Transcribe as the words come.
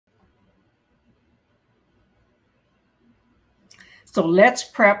So let's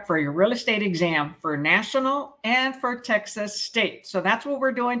prep for your real estate exam for national and for Texas state. So that's what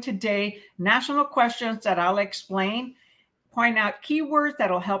we're doing today. National questions that I'll explain, point out keywords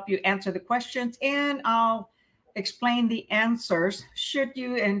that'll help you answer the questions, and I'll explain the answers should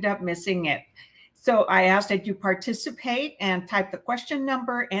you end up missing it. So I ask that you participate and type the question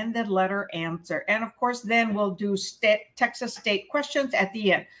number and the letter answer. And of course, then we'll do Texas state questions at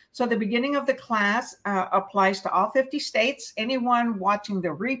the end. So the beginning of the class applies to all 50 states. Anyone watching the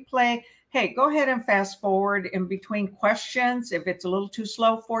replay, hey, go ahead and fast forward in between questions. If it's a little too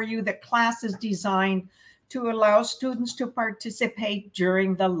slow for you, the class is designed to allow students to participate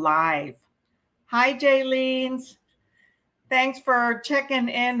during the live. Hi, Jaylene. Thanks for checking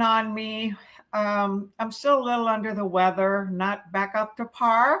in on me. I'm still a little under the weather, not back up to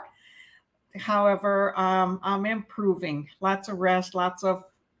par. However, I'm improving. Lots of rest, lots of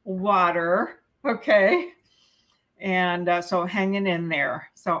water. Okay. And so hanging in there.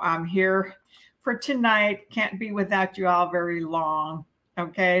 So I'm here for tonight. Can't be without you all very long.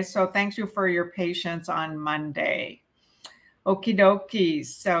 Okay. So thanks you for your patience on Monday. Okie dokie.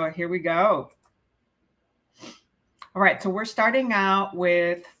 So here we go. All right, so we're starting out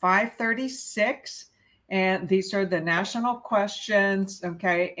with 536, and these are the national questions,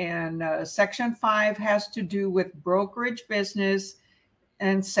 okay? And section 5 has to do with brokerage business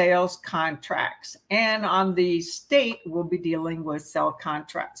and sales contracts. And on the state, we'll be dealing with sell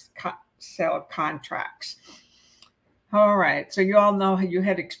contracts. All right, so you all know you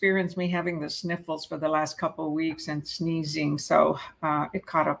had experienced me having the sniffles for the last couple of weeks and sneezing, so it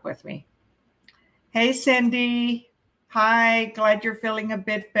caught up with me. Hey, Cindy. Hi, glad you're feeling a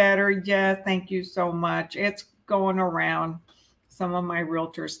bit better. Yeah, thank you so much. It's going around. Some of my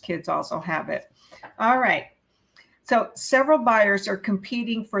realtors' kids also have it. All right. So several buyers are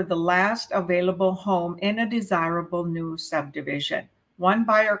competing for the last available home in a desirable new subdivision. One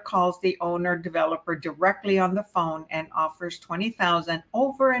buyer calls the owner developer directly on the phone and offers $20,000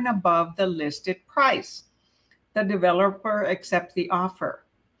 over and above the listed price. The developer accepts the offer.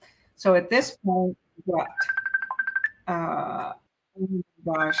 So at this point, what? Oh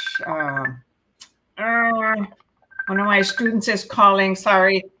gosh, one of my students is calling.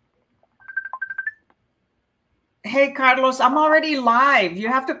 Sorry. Hey, Carlos, I'm already live. You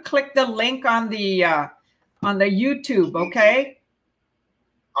have to click the link on the YouTube, okay?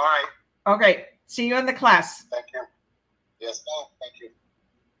 All right. Okay. See you in the class. Thank you. Yes, ma'am. Thank you.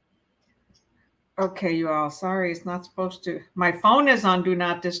 Okay, you all. Sorry, it's not supposed to. My phone is on Do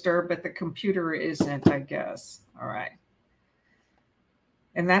Not Disturb, but the computer isn't, I guess. All right.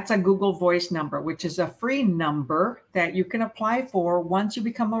 And that's a Google Voice number, which is a free number that you can apply for once you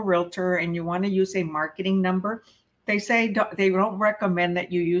become a realtor and you want to use a marketing number. They say they don't recommend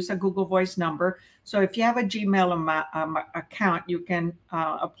that you use a Google Voice number. So if you have a Gmail account, you can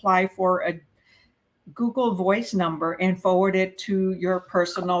apply for a Google Voice number and forward it to your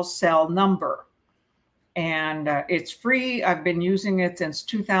personal cell number. And it's free. I've been using it since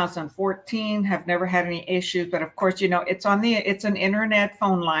 2014, have never had any issues. But of course, you know, it's an internet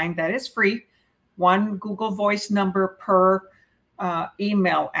phone line that is free. One Google Voice number per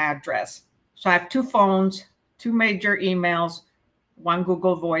email address. So I have two phones, two major emails, one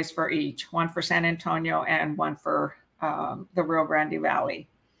Google Voice for each, one for San Antonio and one for the Rio Grande Valley.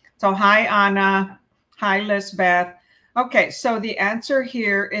 So hi, Anna. Hi, Lisbeth. Okay, so the answer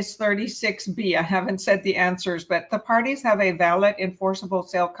here is 36B. I haven't said the answers, but the parties have a valid enforceable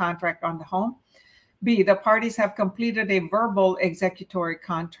sale contract on the home. B, the parties have completed a verbal executory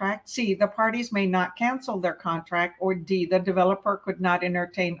contract. C, the parties may not cancel their contract. Or D, the developer could not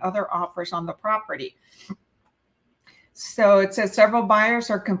entertain other offers on the property. So it says several buyers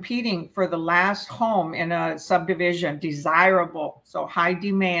are competing for the last home in a subdivision, desirable, so high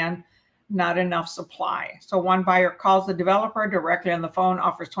demand, not enough supply. So one buyer calls the developer directly on the phone,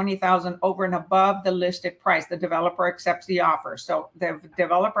 offers $20,000 over and above the listed price. The developer accepts the offer. So the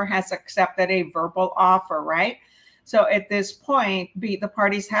developer has accepted a verbal offer, right? So at this point, B, the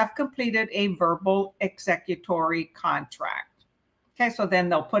parties have completed a verbal executory contract. Okay, so then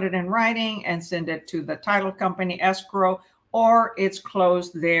they'll put it in writing and send it to the title company, escrow, or it's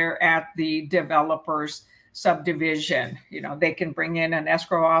closed there at the developer's subdivision. You know, they can bring in an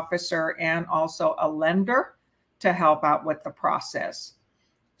escrow officer and also a lender to help out with the process.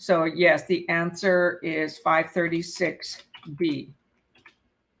 So yes, the answer is 536B.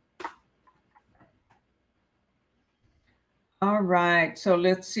 All right, so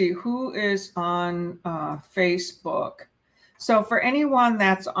let's see who is on Facebook. So for anyone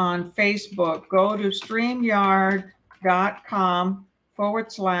that's on Facebook, go to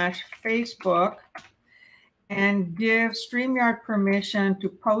StreamYard.com/Facebook. and give StreamYard permission to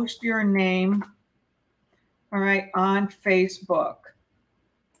post your name, all right, on Facebook.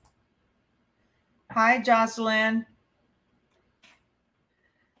 Hi, Jocelyn.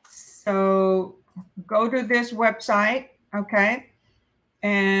 So go to this website, okay?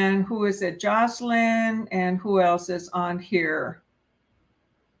 And who is it? Jocelyn, and who else is on here?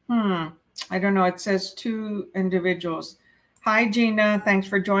 I don't know. It says 2 individuals. Hi, Gina. Thanks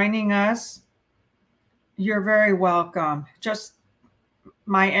for joining us. You're very welcome. Just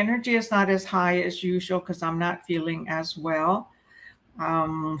my energy is not as high as usual because I'm not feeling as well.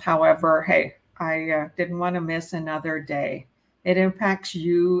 However, hey, I didn't want to miss another day. It impacts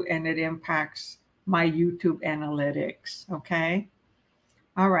you and it impacts my YouTube analytics. Okay.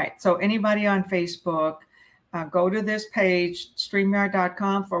 All right. So anybody on Facebook, go to this page,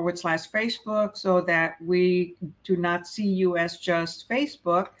 streamyard.com/Facebook, so that we do not see you as just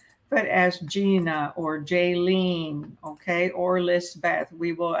Facebook, but as Gina or Jaylene, okay, or Lisbeth.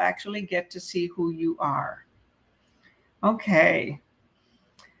 We will actually get to see who you are. Okay.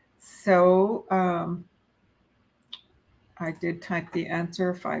 So I did type the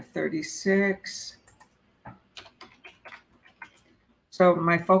answer, 536. So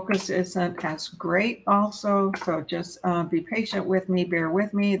my focus isn't as great also. So just be patient with me, bear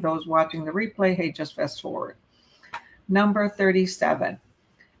with me. Those watching the replay, hey, just fast forward. Number 37.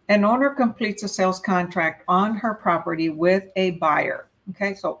 An owner completes a sales contract on her property with a buyer.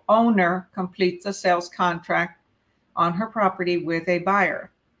 Okay, so owner completes a sales contract on her property with a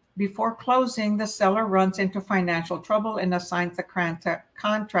buyer. Before closing, the seller runs into financial trouble and assigns the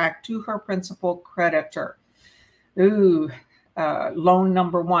contract to her principal creditor. Loan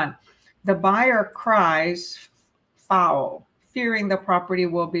number 1. The buyer cries foul, fearing the property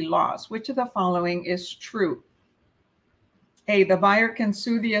will be lost. Which of the following is true? A, the buyer can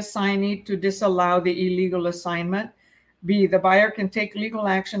sue the assignee to disallow the illegal assignment. B, the buyer can take legal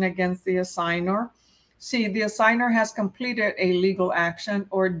action against the assigner. C, the assigner has completed a legal action.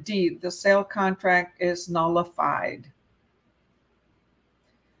 Or D, the sale contract is nullified.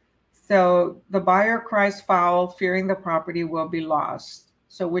 So the buyer cries foul, fearing the property will be lost.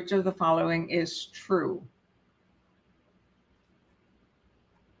 So which of the following is true?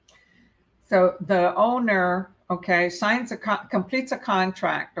 So the owner, okay, completes a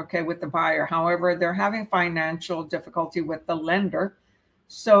contract, okay, with the buyer. However, they're having financial difficulty with the lender.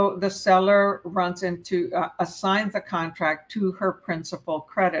 So the seller runs into, assigns the contract to her principal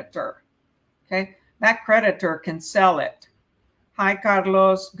creditor. Okay, that creditor can sell it. Hi,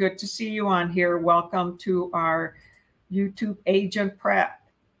 Carlos. Good to see you on here. Welcome to our YouTube Agent Prep.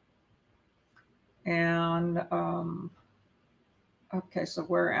 And, okay, so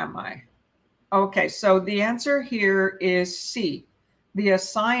where am I? Okay, so the answer here is C. The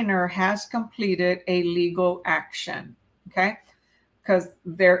assigner has completed a legal action, okay, because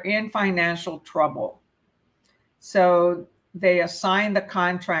they're in financial trouble. So they assign the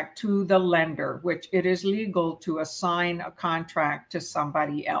contract to the lender, which it is legal to assign a contract to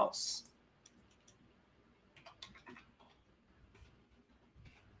somebody else.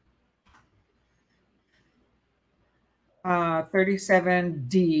 Uh,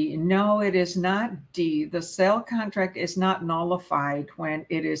 37D. No, it is not D. The sale contract is not nullified when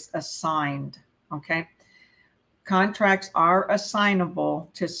it is assigned. Okay. Contracts are assignable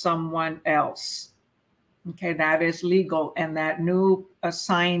to someone else. Okay, that is legal, and that new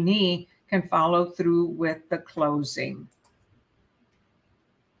assignee can follow through with the closing.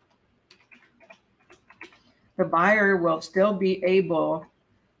 The buyer will still be able,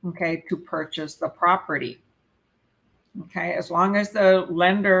 okay, to purchase the property. Okay, as long as the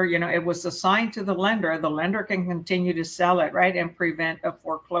lender, you know, it was assigned to the lender can continue to sell it, right, and prevent a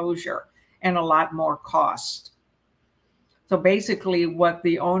foreclosure and a lot more cost. So basically what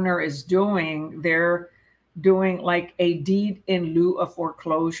the owner is doing, they're doing like a deed in lieu of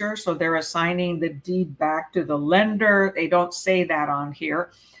foreclosure. So they're assigning the deed back to the lender. They don't say that on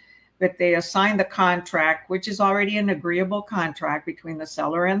here, but they assign the contract, which is already an agreeable contract between the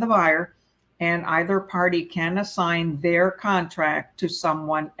seller and the buyer, and either party can assign their contract to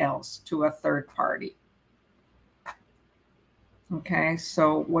someone else, to a third party. Okay,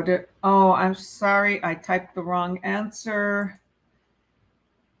 so oh, I'm sorry, I typed the wrong answer.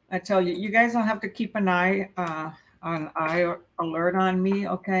 I tell you, you guys don't have to keep an eye alert on me,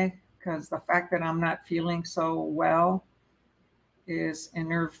 okay? Because the fact that I'm not feeling so well is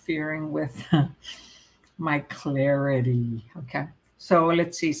interfering with my clarity, okay? So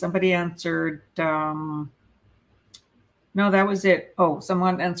let's see, somebody answered, no, that was it. Oh,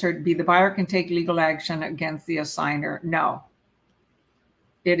 someone answered B, the buyer can take legal action against the assigner. No,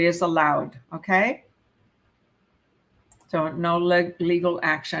 it is allowed, okay? So no legal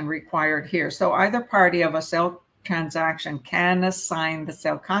action required here. So either party of a sale transaction can assign the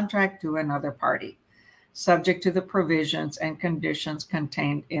sale contract to another party, subject to the provisions and conditions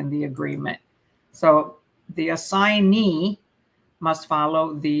contained in the agreement. So the assignee must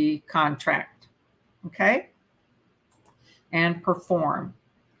follow the contract, okay? And perform.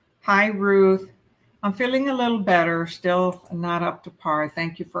 Hi, Ruth. I'm feeling a little better, still not up to par.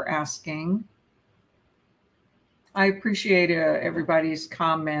 Thank you for asking. I appreciate everybody's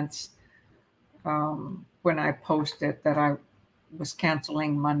comments when I posted that I was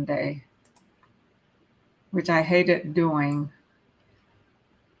canceling Monday, which I hated doing.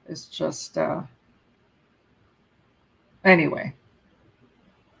 It's just, anyway,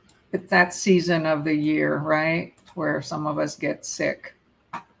 it's that season of the year, right? Where some of us get sick.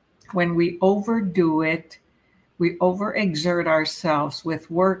 When we overdo it, we overexert ourselves with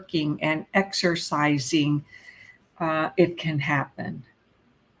working and exercising, it can happen.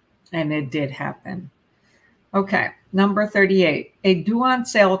 And it did happen. Okay, number 38. A due on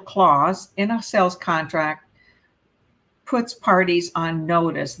sale clause in a sales contract puts parties on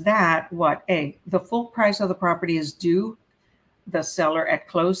notice that what? A, the full price of the property is due the seller at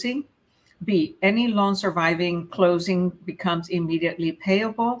closing. B, any loan surviving closing becomes immediately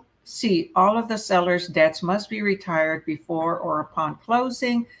payable. C, all of the seller's debts must be retired before or upon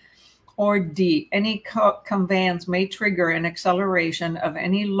closing. Or D, any conveyance may trigger an acceleration of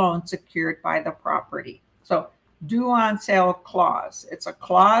any loan secured by the property. So due on sale clause. It's a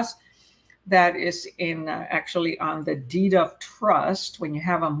clause that is in actually on the deed of trust when you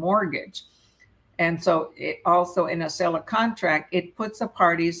have a mortgage. And so it also in a seller contract, it puts the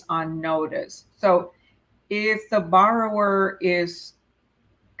parties on notice. So if the borrower is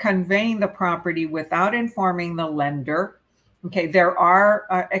conveying the property without informing the lender, okay, there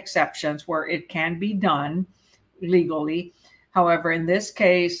are exceptions where it can be done legally. However, in this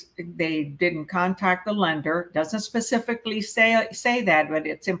case, they didn't contact the lender. Doesn't specifically say that, but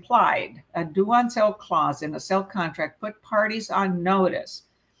it's implied. A due on sale clause in a sale contract put parties on notice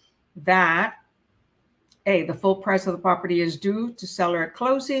that A, the full price of the property is due to seller at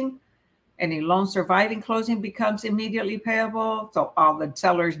closing. Any loan surviving closing becomes immediately payable. So all the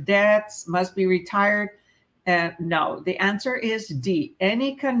seller's debts must be retired. And no, the answer is D.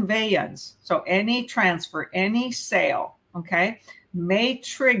 Any conveyance, so any transfer, any sale, okay, may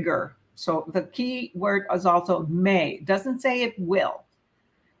trigger. So the key word is also may. It doesn't say it will.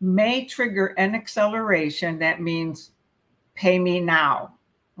 May trigger an acceleration. That means pay me now.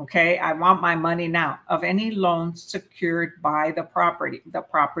 Okay, I want my money now, of any loan secured by the property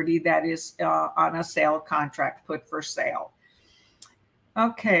that is on a sale contract put for sale.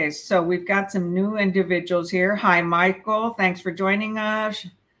 Okay, so we've got some new individuals here. Hi, Michael. Thanks for joining us.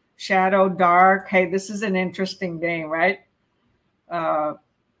 Shadow Dark. Hey, this is an interesting name, right?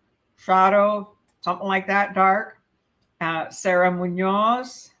 Shadow, something like that, Dark. Sarah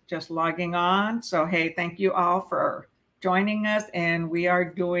Munoz, just logging on. So, hey, thank you all for joining us. And we are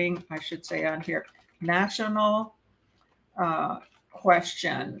doing, I should say on here, national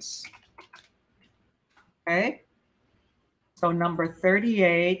questions. Okay. So number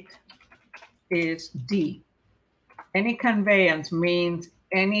 38 is D. Any conveyance means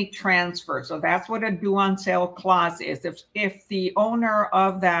any transfer. So that's what a due on sale clause is. If the owner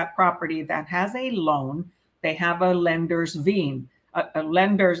of that property that has a loan, they have a lender's lien, a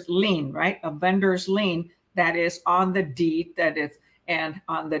lender's lien, right? A vendor's lien that is on the deed and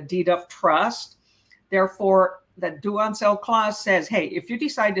on the deed of trust. Therefore, the due on sale clause says, hey, if you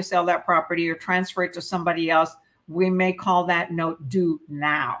decide to sell that property or transfer it to somebody else, we may call that note due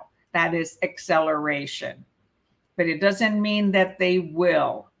now. That is acceleration. But it doesn't mean that they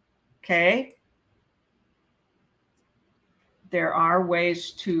will, okay? There are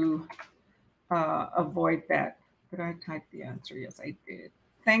ways to avoid that. Did I type the answer? Yes, I did.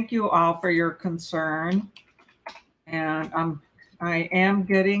 Thank you all for your concern. And I am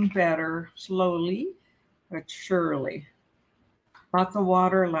getting better slowly, but surely. Lots of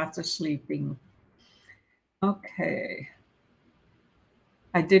water, lots of sleeping. Okay.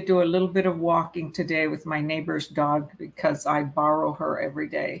 I did do a little bit of walking today with my neighbor's dog because I borrow her every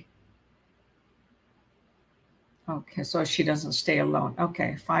day. Okay, so she doesn't stay alone.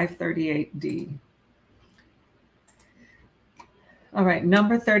 Okay, 538D. All right,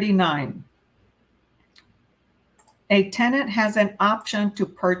 number 39. A tenant has an option to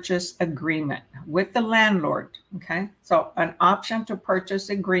purchase agreement with the landlord. Okay, so an option to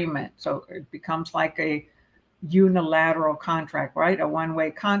purchase agreement. So it becomes like a unilateral contract, right? A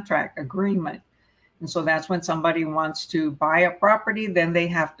one-way contract agreement. And so that's when somebody wants to buy a property, then they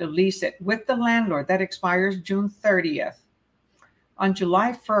have to lease it with the landlord. That expires June 30th. On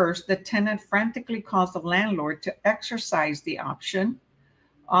July 1st, the tenant frantically calls the landlord to exercise the option,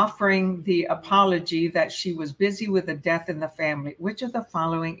 offering the apology that she was busy with a death in the family. Which of the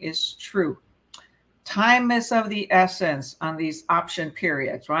following is true? Time is of the essence on these option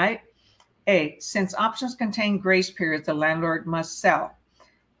periods, right? A, since options contain grace periods, the landlord must sell.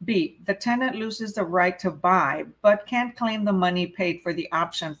 B, the tenant loses the right to buy, but can't claim the money paid for the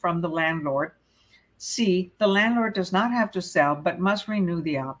option from the landlord. C, the landlord does not have to sell, but must renew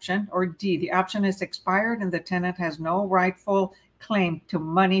the option. Or D, the option is expired and the tenant has no rightful claim to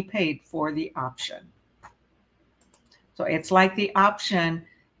money paid for the option. So it's like the option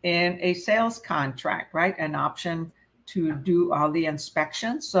in a sales contract, right? An option to do all the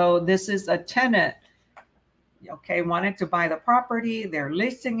inspections. So this is a tenant, okay, wanted to buy the property, they're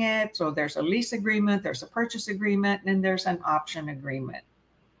leasing it. So there's a lease agreement, there's a purchase agreement, and there's an option agreement.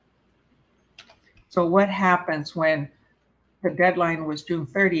 So what happens when the deadline was June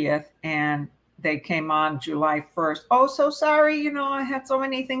 30th and they came on July 1st? Oh, so sorry, you know, I had so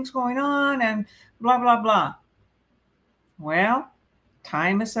many things going on and blah, blah, blah. Well,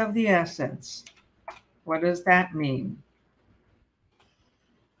 time is of the essence. What does that mean?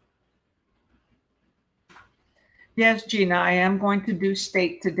 Yes, Gina, I am going to do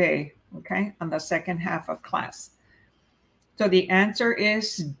state today, okay, on the second half of class. So the answer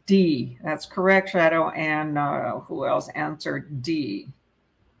is D. That's correct, Shadow. And who else answered D?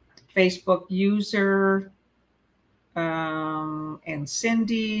 Facebook user and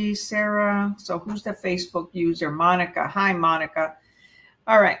Cindy, Sarah. So who's the Facebook user? Monica. Hi, Monica.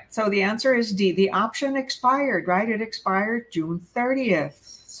 All right. So the answer is D. The option expired, right? It expired June 30th.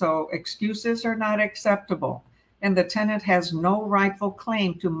 So excuses are not acceptable. And the tenant has no rightful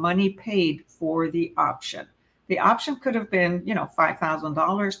claim to money paid for the option. The option could have been, you know, $5,000,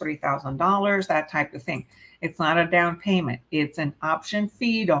 $3,000, that type of thing. It's not a down payment. It's an option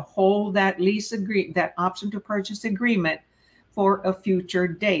fee to hold that that option to purchase agreement for a future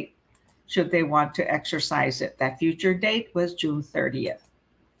date, should they want to exercise it. That future date was June 30th.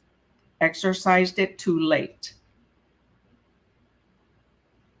 Exercised it too late.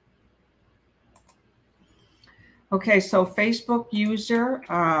 Okay, so Facebook user,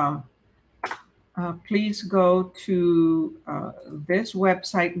 please go to this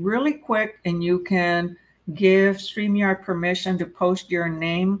website really quick and you can give StreamYard permission to post your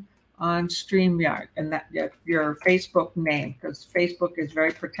name on StreamYard and that your Facebook name, because Facebook is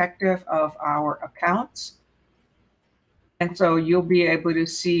very protective of our accounts. And so you'll be able to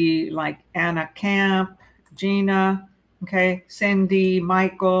see like Anna Camp, Gina, okay, Cindy,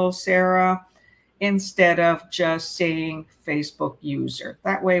 Michael, Sarah, instead of just saying Facebook user.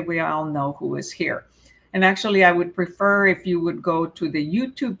 That way we all know who is here. And actually, I would prefer if you would go to the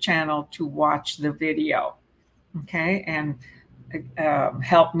YouTube channel to watch the video, okay? And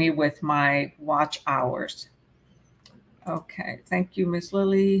help me with my watch hours. Okay, thank you, Miss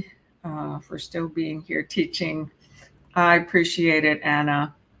Lily, for still being here teaching. I appreciate it,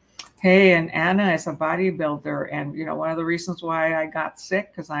 Anna. Hey, and Anna is a bodybuilder. And, you know, one of the reasons why I got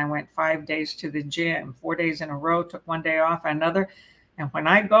sick, because I went 5 days to the gym, 4 days in a row, took 1 day off, another. And when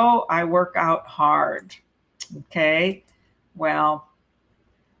I go, I work out hard. Okay. Well,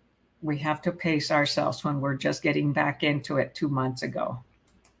 we have to pace ourselves when we're just getting back into it 2 months ago.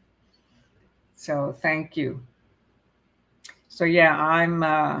 So thank you. So yeah, I'm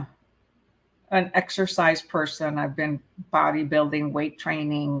an exercise person. I've been bodybuilding, weight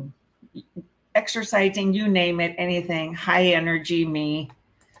training, exercising, you name it, anything, high energy me,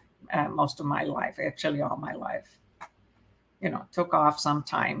 most of my life, actually all my life. You know, took off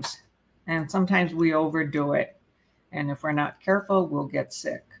sometimes, and sometimes we overdo it. And if we're not careful, we'll get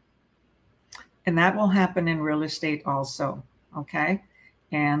sick. And that will happen in real estate also, okay?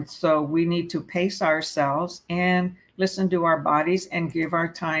 And so we need to pace ourselves and listen to our bodies and give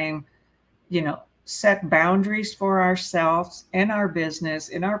our time, you know, set boundaries for ourselves in our business,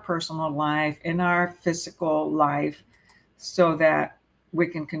 in our personal life, in our physical life, so that we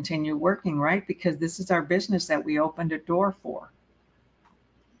can continue working, right? Because this is our business that we opened a door for.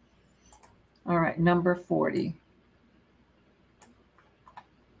 All right, number 40.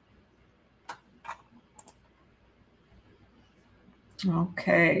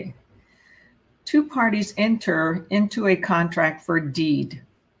 Okay. Two parties enter into a contract for deed.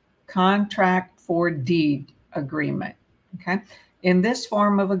 Contract for deed agreement. Okay. In this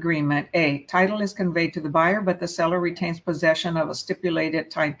form of agreement, A, title is conveyed to the buyer, but the seller retains possession of a stipulated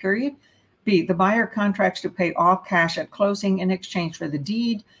time period. B, the buyer contracts to pay all cash at closing in exchange for the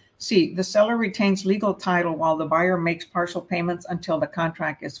deed. C, the seller retains legal title while the buyer makes partial payments until the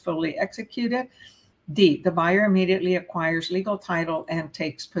contract is fully executed. D, the buyer immediately acquires legal title and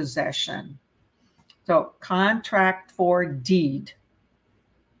takes possession. So contract for deed.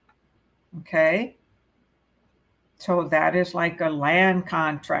 Okay. So that is like a land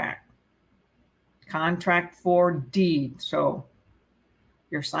contract. Contract for deed. So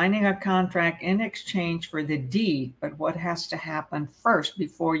you're signing a contract in exchange for the deed, but what has to happen first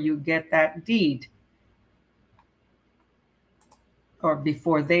before you get that deed? Or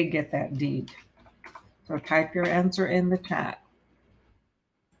before they get that deed? So type your answer in the chat.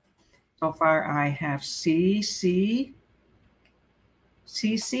 So far I have C,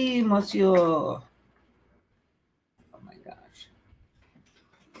 monsieur. Oh my gosh.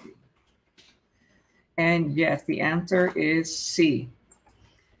 And yes, the answer is C.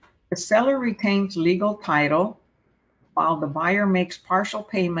 The seller retains legal title while the buyer makes partial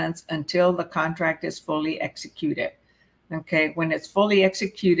payments until the contract is fully executed. Okay, when it's fully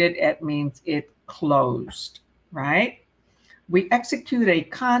executed, it means it closed, right? We execute a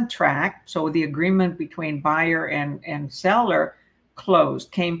contract, so the agreement between buyer and seller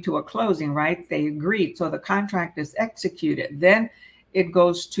came to a closing, right? They agreed, so the contract is executed. Then it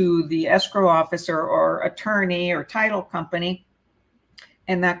goes to the escrow officer or attorney or title company,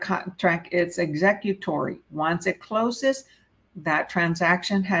 and that contract is executory. Once it closes, that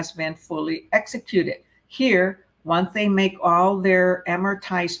transaction has been fully executed. Here, once they make all their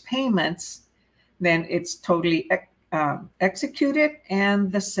amortized payments, then it's totally executed,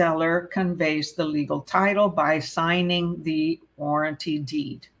 and the seller conveys the legal title by signing the warranty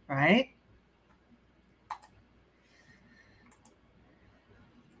deed, right?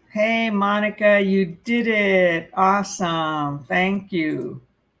 Hey, Monica, you did it. Awesome. Thank you.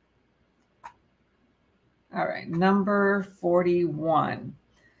 All right, number 41.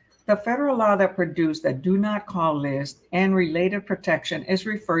 The federal law that produced the do not call list and related protection is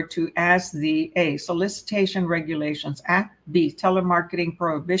referred to as the A, Solicitation Regulations Act, B, Telemarketing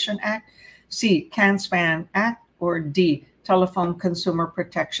Prohibition Act, C, CAN-SPAN Act, or D, Telephone Consumer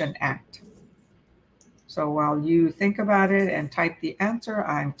Protection Act. So while you think about it and type the answer,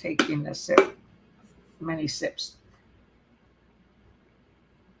 I'm taking a sip, many sips.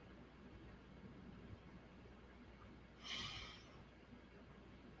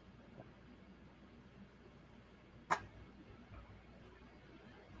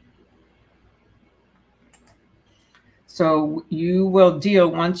 So you will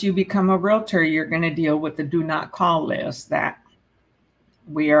deal, once you become a realtor, you're going to deal with the do not call list that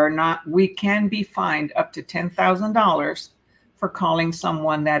we can be fined up to $10,000 for calling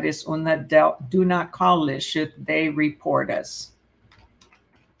someone that is on the do not call list should they report us.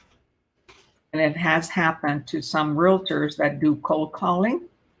 And it has happened to some realtors that do cold calling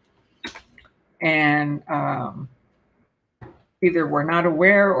and either were not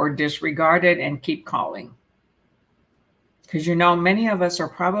aware or disregarded and keep calling. Because, you know, many of us are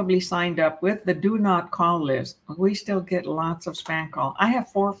probably signed up with the do not call list. We still get lots of spam calls. I have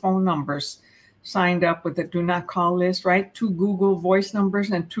 4 phone numbers signed up with the do not call list, right? 2 Google voice numbers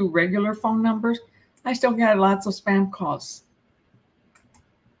and 2 regular phone numbers. I still get lots of spam calls.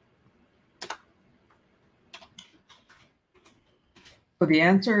 So the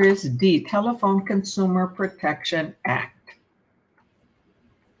answer is D, Telephone Consumer Protection Act.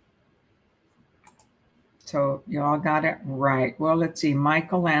 So you all got it right. Well, let's see.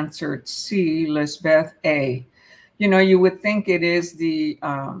 Michael answered C, Lisbeth A. You know, you would think it is the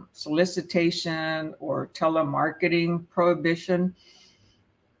solicitation or telemarketing prohibition,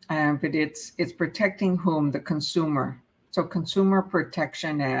 but it's protecting whom? The consumer. So Consumer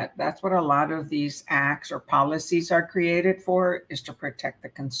Protection Act, that's what a lot of these acts or policies are created for, is to protect the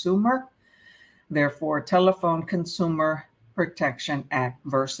consumer. Therefore, Telephone Consumer Protection Act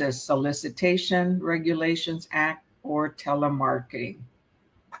versus Solicitation Regulations Act or telemarketing.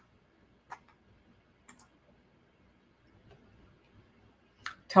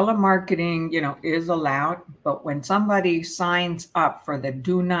 Telemarketing, you know, is allowed, but when somebody signs up for the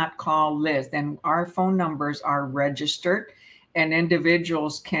do not call list, then our phone numbers are registered and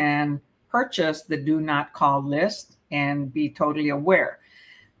individuals can purchase the do not call list and be totally aware.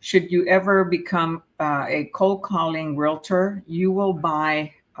 Should you ever become a cold calling realtor, you will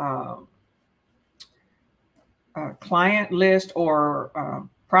buy a client list or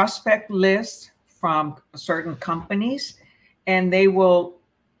prospect list from certain companies, and they will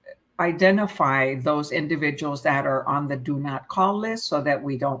identify those individuals that are on the do not call list so that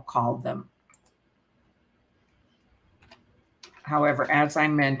we don't call them. However, as I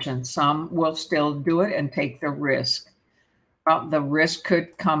mentioned, some will still do it and take the risk. Well, the risk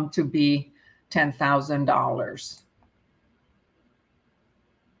could come to be $10,000.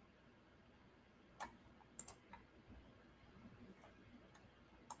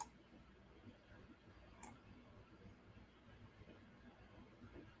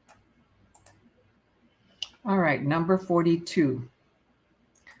 All right, number 42.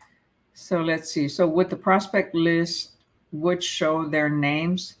 So let's see. So would the prospect list would show their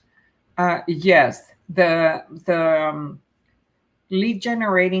names? Yes, the lead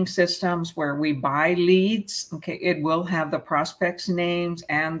generating systems where we buy leads, okay, it will have the prospects' names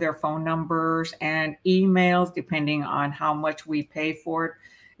and their phone numbers and emails, depending on how much we pay for it.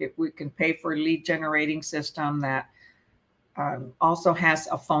 If we can pay for a lead generating system that also has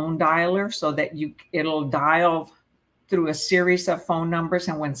a phone dialer, so that it'll dial through a series of phone numbers,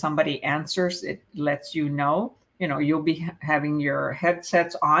 and when somebody answers, it lets you know. You'll be having your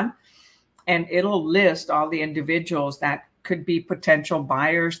headsets on, and it'll list all the individuals that could be potential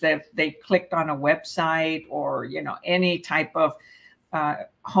buyers that they clicked on a website, or any type of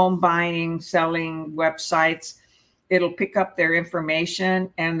home buying, selling websites. It'll pick up their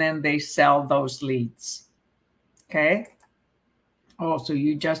information, and then they sell those leads. Okay. Oh, so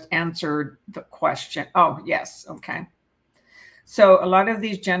you just answered the question. Oh, yes. Okay. So a lot of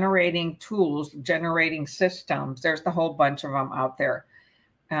these generating tools, generating systems, there's a whole bunch of them out there.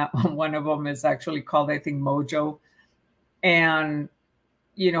 One of them is actually called, I think, Mojo. And,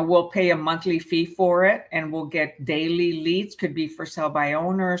 we'll pay a monthly fee for it, and we'll get daily leads. Could be for sale by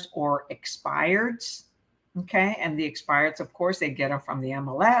owners or expireds. Okay. And the expireds, of course, they get them from the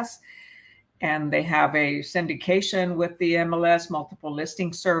MLS. And they have a syndication with the MLS, multiple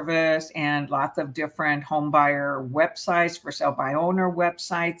listing service, and lots of different home buyer websites, for sale by owner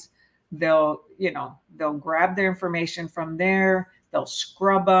websites. They'll grab their information from there, they'll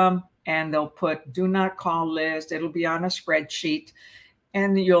scrub them, and they'll put do not call list. It'll be on a spreadsheet,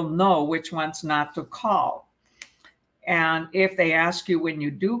 and you'll know which ones not to call. And if they ask you when you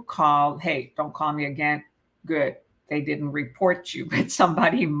do call, hey, don't call me again, good. They didn't report you, but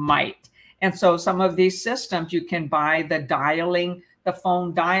somebody might. And so some of these systems, you can buy the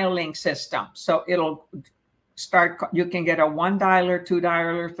phone dialing system. So it'll start, you can get a $1,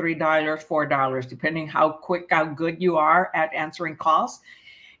 $2, $3, $4, depending how good you are at answering calls.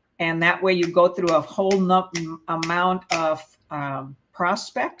 And that way you go through a whole amount of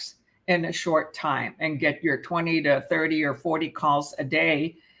prospects in a short time and get your 20 to 30 or 40 calls a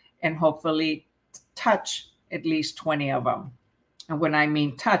day, and hopefully touch at least 20 of them. And when I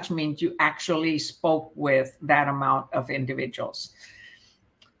mean touch, means you actually spoke with that amount of individuals.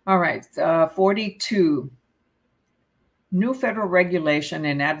 All right, 42. New federal regulation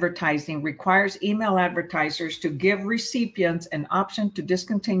in advertising requires email advertisers to give recipients an option to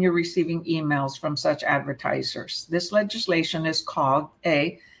discontinue receiving emails from such advertisers. This legislation is called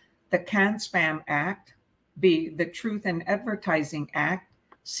A, the CAN-SPAM Act, B, the Truth in Advertising Act,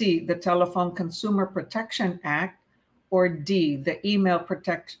 C, the Telephone Consumer Protection Act, or D, the Email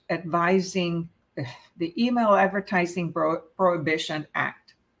Advertising Prohibition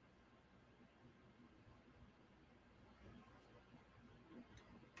Act.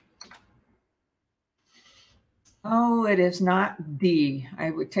 Oh, it is not D. I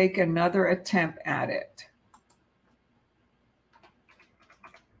would take another attempt at it.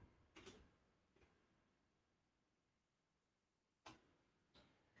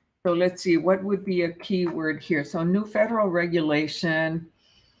 So let's see, what would be a keyword here? So new federal regulation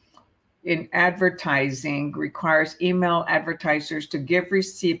in advertising requires email advertisers to give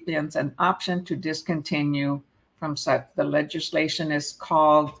recipients an option to discontinue from such. The legislation is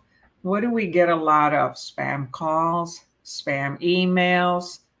called, what do we get a lot of? Spam calls, spam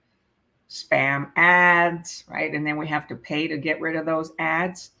emails, spam ads, right? And then we have to pay to get rid of those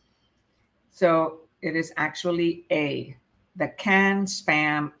ads. So it is actually A, the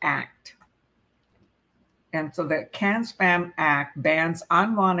CAN-SPAM Act. And so the CAN-SPAM Act bans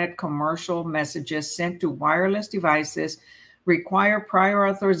unwanted commercial messages sent to wireless devices, require prior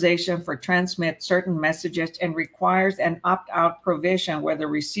authorization for transmit certain messages, and requires an opt-out provision where the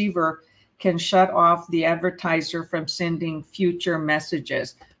receiver can shut off the advertiser from sending future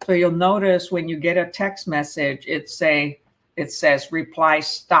messages. So you'll notice when you get a text message, it says reply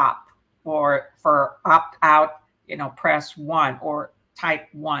stop, or for opt-out, press 1 or type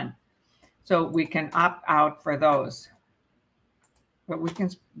 1. So we can opt out for those. But we can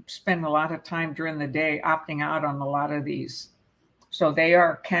spend a lot of time during the day opting out on a lot of these. So they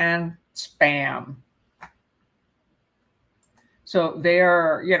are CAN-SPAM. So they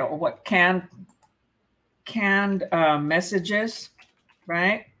are, what canned messages,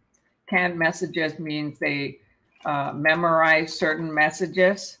 right? Canned messages means they memorize certain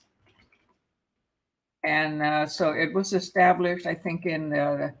messages. And so it was established, I think, in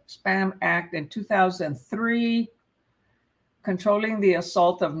the Spam Act in 2003, controlling the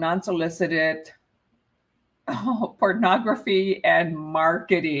assault of non-solicited pornography and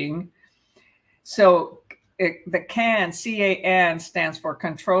marketing. So the CAN, C-A-N, stands for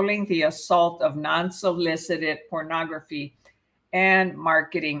Controlling the Assault of Non-Solicited Pornography and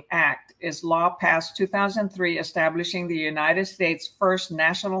Marketing Act, is law passed 2003, establishing the United States' first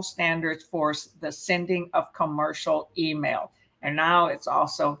national standards for the sending of commercial email. And now it's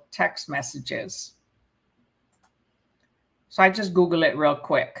also text messages. So I just Google it real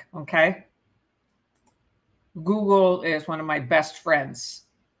quick, okay? Google is one of my best friends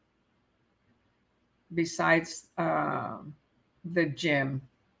besides the gym.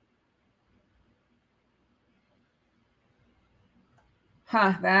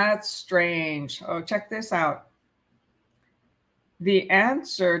 Huh, that's strange. Oh, check this out. The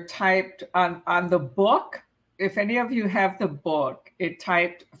answer typed on the book, if any of you have the book, it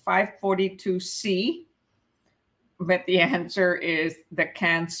typed 542C, but the answer is the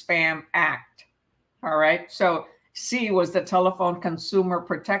CAN-SPAM Act. All right, so C was the Telephone Consumer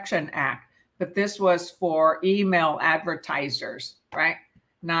Protection Act, but this was for email advertisers, right?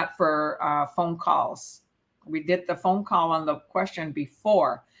 Not for phone calls. We did the phone call on the question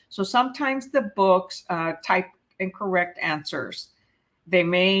before. So sometimes the books type incorrect answers. They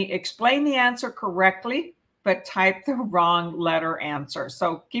may explain the answer correctly, but type the wrong letter answer.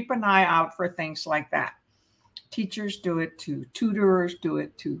 So keep an eye out for things like that. Teachers do it too. Tutors do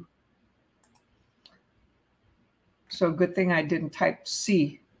it too. So good thing I didn't type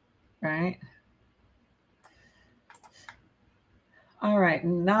C, right? All right,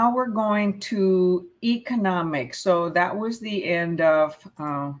 now we're going to economics. So that was the end of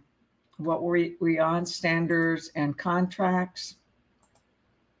what were we on, standards and contracts.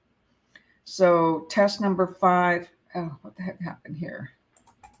 So test number 5, oh, what the heck happened here?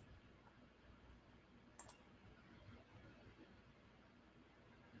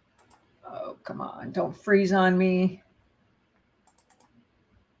 Oh, come on, don't freeze on me.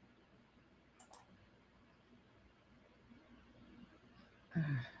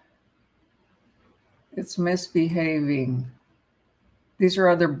 It's misbehaving. These are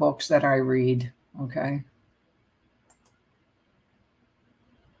other books that I read, okay?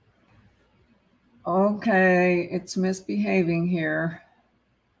 Okay, it's misbehaving here.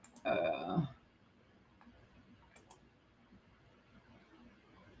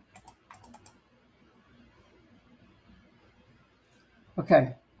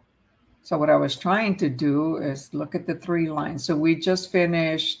 Okay, so what I was trying to do is look at the 3 lines. So we just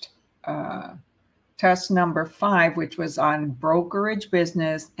finished test number 5, which was on brokerage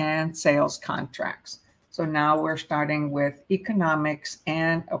business and sales contracts. So now we're starting with economics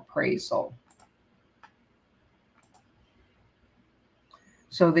and appraisal.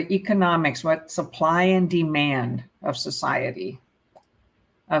 So the economics, what supply and demand of society,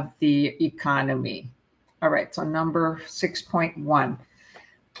 of the economy. All right, so number 6.1.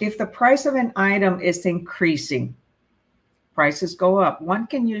 If the price of an item is increasing, prices go up, one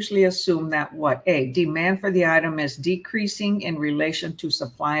can usually assume that what? A, demand for the item is decreasing in relation to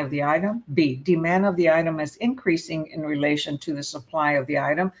supply of the item. B, demand of the item is increasing in relation to the supply of the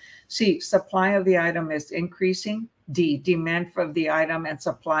item. C, supply of the item is increasing. D, demand for the item and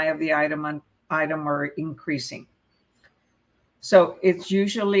supply of the item are increasing. So it's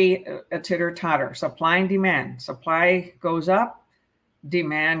usually a titter-totter, supply and demand. Supply goes up,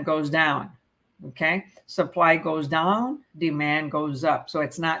 demand goes down. Okay, supply goes down, demand goes up. So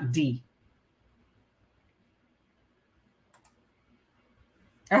it's not D.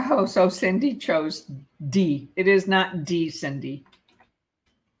 Oh, so Cindy chose D. It is not D, Cindy.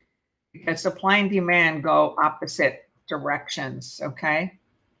 Because supply and demand go opposite directions, okay?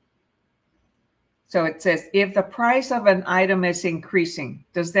 So it says, if the price of an item is increasing,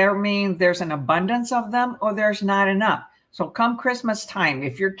 does that mean there's an abundance of them or there's not enough? So come Christmas time,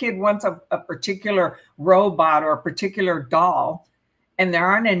 if your kid wants a particular robot or a particular doll and there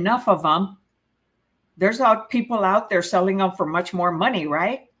aren't enough of them, there's people out there selling them for much more money,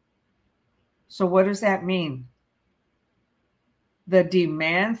 right? So what does that mean? The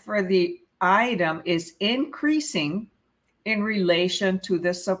demand for the item is increasing in relation to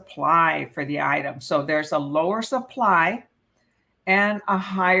the supply for the item. So there's a lower supply and a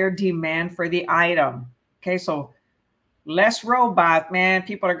higher demand for the item. Okay, so less robot, man,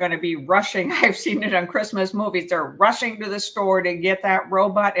 people are going to be rushing. I've seen it on Christmas movies. They're rushing to the store to get that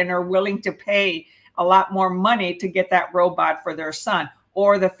robot and are willing to pay a lot more money to get that robot for their son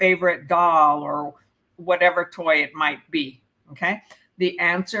or the favorite doll or whatever toy it might be. Okay. The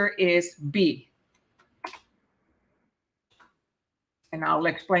answer is B. And I'll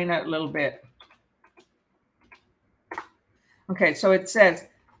explain it a little bit. Okay, so it says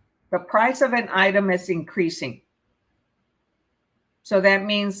the price of an item is increasing. So that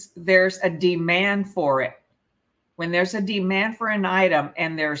means there's a demand for it. When there's a demand for an item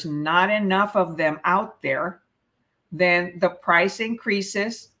and there's not enough of them out there, then the price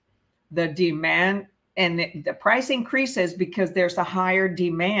increases. The demand and the price increases because there's a higher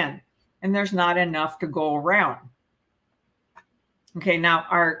demand and there's not enough to go around. Okay, now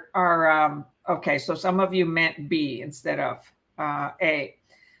okay, so some of you meant B instead of A.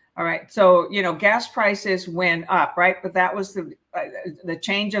 All right, so, you know, gas prices went up, right? But that was the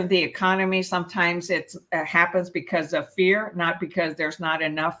change of the economy. Sometimes it happens because of fear, not because there's not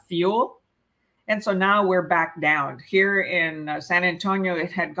enough fuel. And so now we're back down. Here in San Antonio,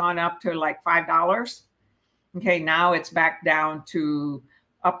 it had gone up to like $5. Okay, now it's back down to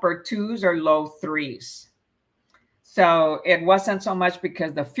upper 2s or low 3s. So it wasn't so much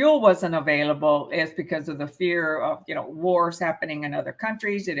because the fuel wasn't available, it's because of the fear of, you know, wars happening in other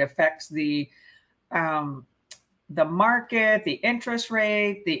countries. It affects the market, the interest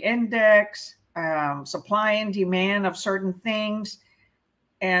rate, the index, supply and demand of certain things.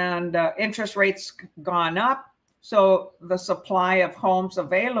 And interest rates gone up. So the supply of homes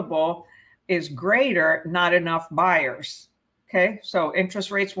available is greater, not enough buyers. Okay, so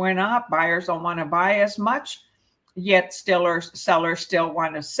interest rates went up, buyers don't want to buy as much, yet sellers still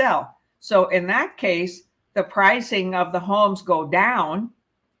want to sell. So in that case, the pricing of the homes go down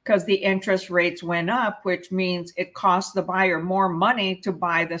because the interest rates went up, which means it costs the buyer more money to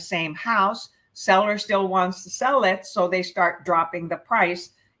buy the same house. Seller still wants to sell it, so they start dropping the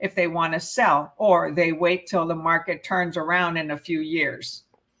price if they want to sell, or they wait till the market turns around in a few years.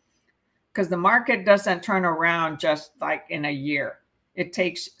 Because the market doesn't turn around just like in a year. It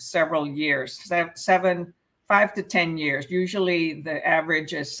takes several years, 5 to 10 years. Usually the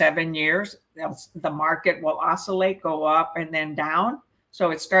average is 7 years. The market will oscillate, go up and then down.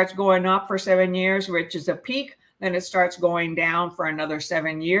 So it starts going up for 7 years, which is a peak. Then it starts going down for another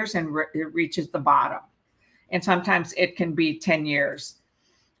 7 years and it reaches the bottom. And sometimes it can be 10 years.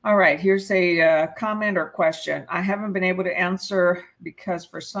 All right, here's a comment or question. I haven't been able to answer because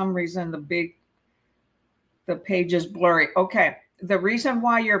for some reason the page is blurry. Okay, the reason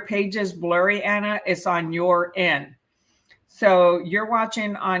why your page is blurry, Anna, is on your end. So you're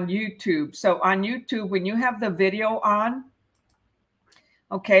watching on YouTube. So on YouTube, when you have the video on,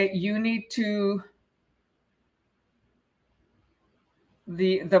 okay, you need to,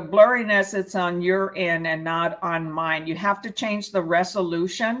 the blurriness, it's on your end and not on mine. You have to change the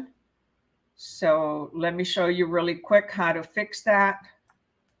resolution. So let me show you really quick how to fix that.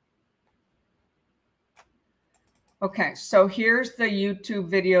 Okay, so here's the YouTube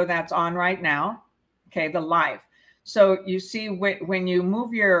video that's on right now. Okay, the live. So you see when you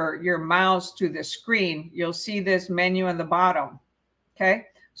move your mouse to the screen, you'll see this menu in the bottom. Okay,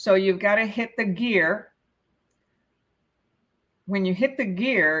 so you've got to hit the gear. When you hit the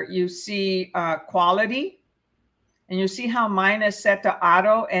gear, you see quality, and you see how mine is set to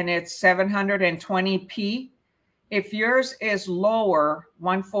auto and it's 720p. If yours is lower,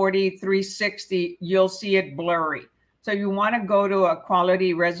 140, 360, you'll see it blurry. So you want to go to a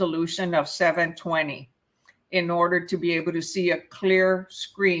quality resolution of 720 in order to be able to see a clear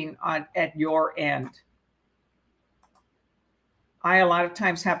screen at your end. I a lot of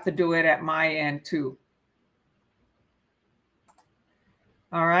times have to do it at my end too.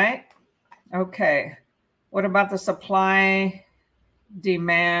 All right. Okay. What about the supply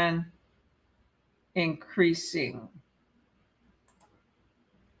demand increasing?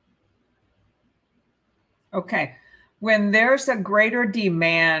 Okay. When there's a greater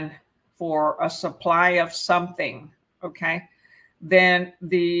demand for a supply of something, okay, then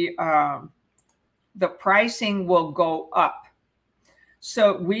the pricing will go up.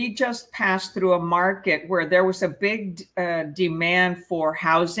 So we just passed through a market where there was a big demand for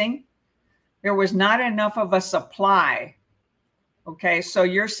housing. There was not enough of a supply. Okay, so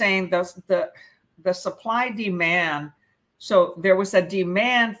you're saying the supply demand. So there was a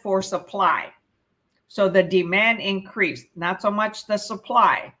demand for supply. So the demand increased, not so much the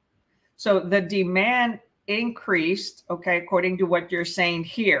supply. So the demand increased, okay, according to what you're saying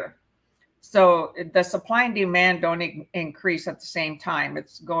here. So the supply and demand don't increase at the same time.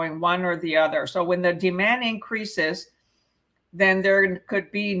 It's going one or the other. So when the demand increases, then there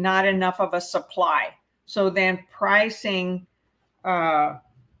could be not enough of a supply. So then pricing can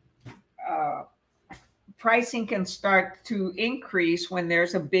start to increase when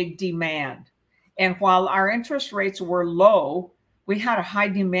there's a big demand. And while our interest rates were low, we had a high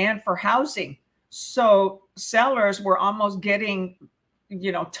demand for housing. So sellers were almost getting,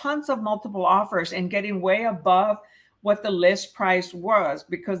 tons of multiple offers and getting way above what the list price was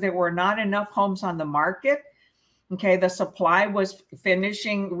because there were not enough homes on the market. Okay, the supply was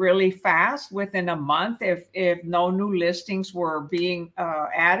finishing really fast within a month if no new listings were being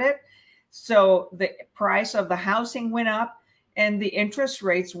added. So the price of the housing went up and the interest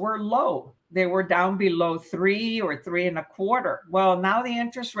rates were low. They were down below 3 or 3.25. Well, now the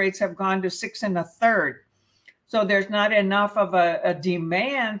interest rates have gone to 6 1/3. So there's not enough of a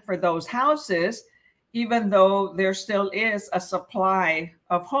demand for those houses, even though there still is a supply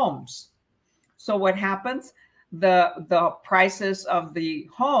of homes. So what happens? The prices of the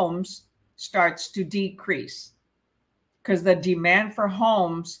homes starts to decrease because the demand for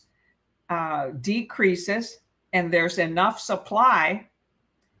homes decreases and there's enough supply,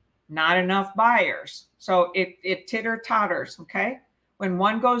 not enough buyers. So it titter-totters, okay? When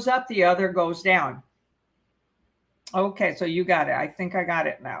one goes up, the other goes down. Okay, so you got it. I think I got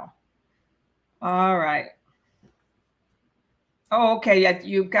it now. All right. Oh, okay, yeah,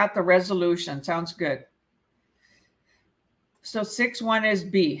 you've got the resolution. Sounds good. So 6.1 is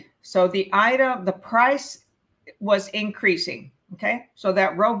B. So the price was increasing. Okay. So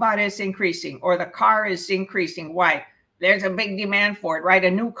that robot is increasing or the car is increasing. Why? There's a big demand for it, right? A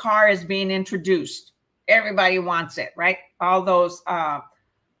new car is being introduced. Everybody wants it, right? All those hot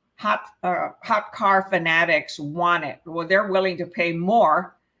car fanatics want it. Well, they're willing to pay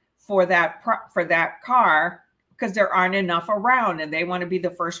more for that car because there aren't enough around and they want to be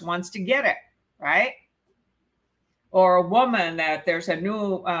the first ones to get it, right? Or a woman that there's a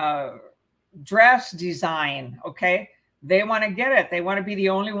new dress design, okay? They want to get it. They want to be the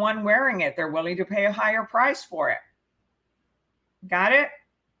only one wearing it. They're willing to pay a higher price for it. Got it?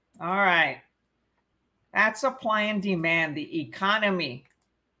 All right. That's supply and demand, the economy.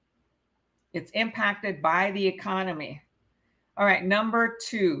 It's impacted by the economy. All right, number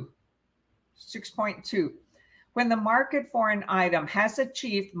 2, 6.2. When the market for an item has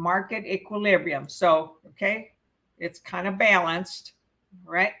achieved market equilibrium. So, okay, it's kind of balanced,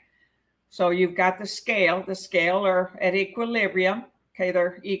 right? So you've got the scale are at equilibrium. Okay,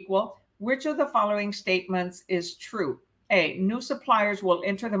 they're equal. Which of the following statements is true? A, new suppliers will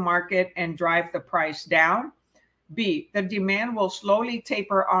enter the market and drive the price down. B, the demand will slowly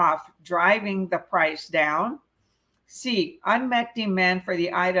taper off, driving the price down. C, unmet demand for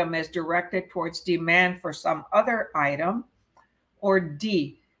the item is directed towards demand for some other item. Or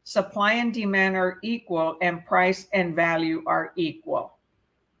D, supply and demand are equal and price and value are equal.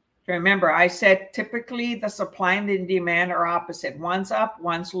 Remember, I said typically the supply and the demand are opposite. One's up,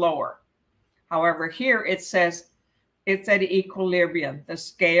 one's lower. However, here it says it's at equilibrium. The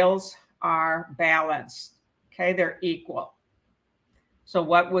scales are balanced. Okay, they're equal. So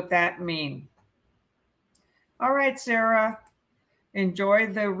what would that mean? All right, Sarah, enjoy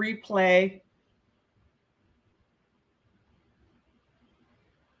the replay.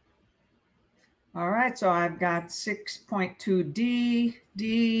 All right, so I've got 6.2D,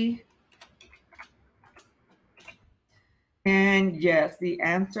 D. And yes, the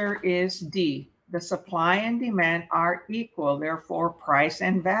answer is D. The supply and demand are equal. Therefore, price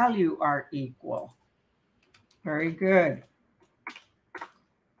and value are equal. Very good.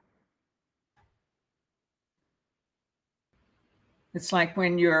 It's like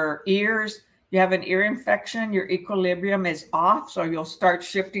when your ears, you have an ear infection, your equilibrium is off. So you'll start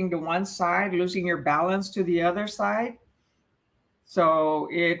shifting to one side, losing your balance to the other side. So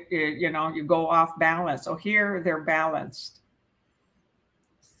you go off balance. So here they're balanced.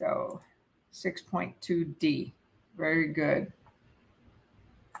 So 6.2D, very good.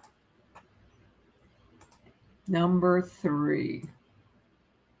 Number 3.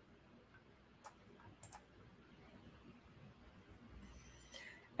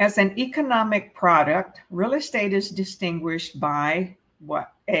 As an economic product, real estate is distinguished by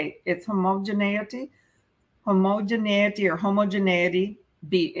what? A, its homogeneity or homogeneity.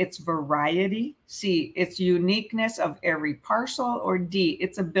 B, its variety. C, its uniqueness of every parcel. Or D,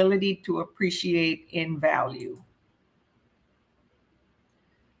 its ability to appreciate in value.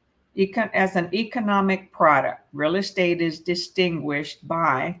 As an economic product, real estate is distinguished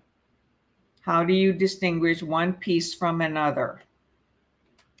by, how do you distinguish one piece from another?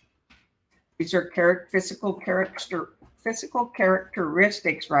 These are physical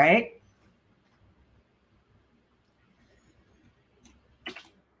characteristics, right?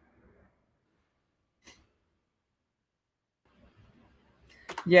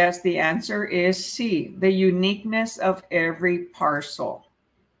 Yes, the answer is C, the uniqueness of every parcel.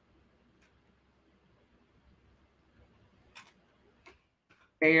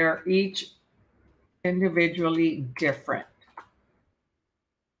 They are each individually different.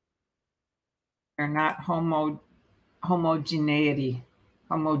 They're not homogeneous,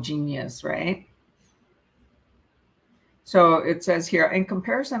 right? So it says here, in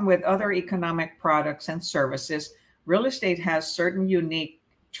comparison with other economic products and services, real estate has certain unique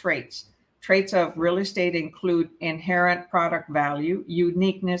traits. Traits of real estate include inherent product value,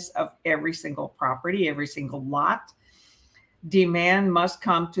 uniqueness of every single property, every single lot. Demand must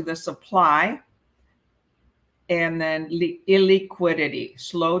come to the supply. And then illiquidity,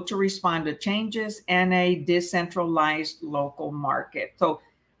 slow to respond to changes, and a decentralized local market. So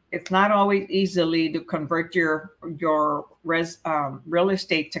it's not always easily to convert your real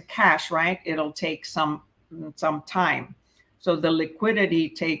estate to cash, right? It'll take some time. So the liquidity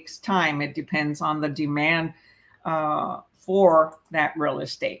takes time. It depends on the demand for that real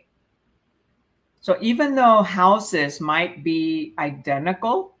estate. So even though houses might be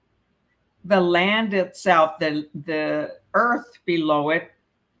identical, the land itself, the earth below it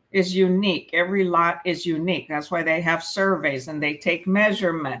is unique. Every lot is unique. That's why they have surveys and they take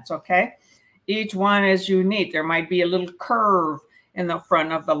measurements, okay? Each one is unique. There might be a little curve in the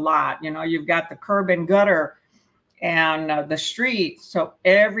front of the lot. You know, you've got the curb and gutter and the street. So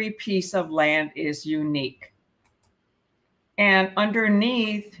every piece of land is unique. And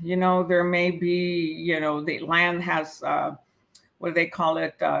underneath, you know, there may be, you know, the land has, what do they call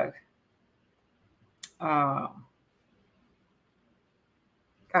it? God,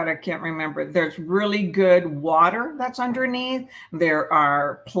 I can't remember. There's really good water that's underneath. There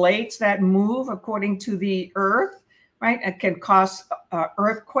are plates that move according to the earth, right? It can cause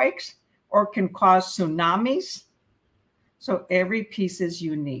earthquakes or can cause tsunamis. So every piece is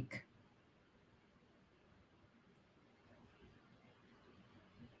unique.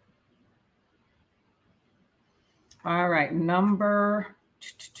 All right,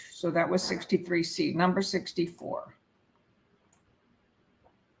 so that was 63C, number 64.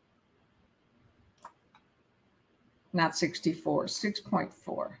 Not 64,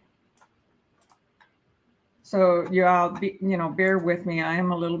 6.4. So you all, bear with me. I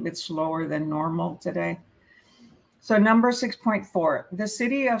am a little bit slower than normal today. So number 6.4, the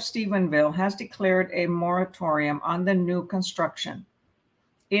city of Stephenville has declared a moratorium on the new construction.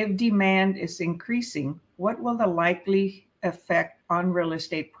 If demand is increasing, what will the likely effect on real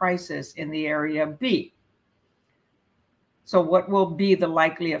estate prices in the area be? So what will be the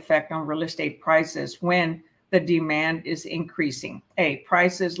likely effect on real estate prices when the demand is increasing? A,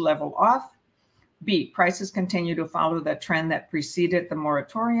 prices level off. B, prices continue to follow the trend that preceded the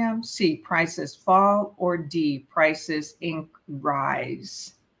moratorium. C, prices fall. Or D, prices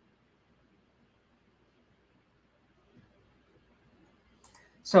rise.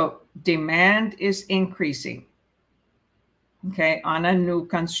 So demand is increasing, okay, on a new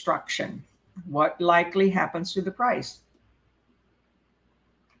construction. What likely happens to the price?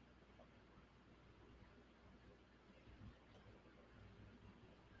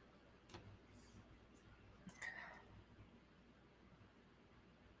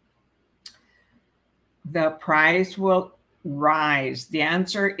 The price will rise. The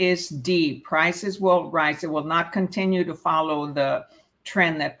answer is D. Prices will rise. It will not continue to follow the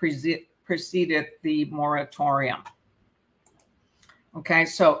trend that preceded the moratorium. Okay,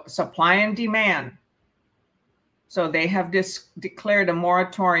 so supply and demand. So they have declared a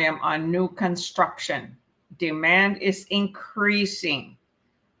moratorium on new construction. Demand is increasing.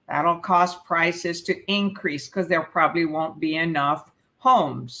 That'll cause prices to increase because there probably won't be enough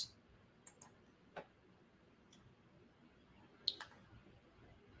homes.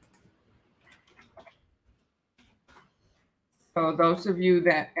 So those of you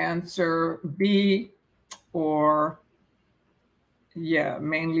that answer B or, yeah,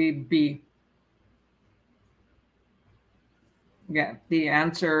 mainly B. Yeah, the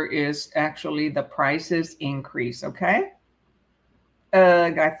answer is actually the prices increase, okay?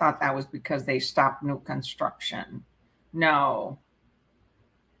 I thought that was because they stopped new construction. No.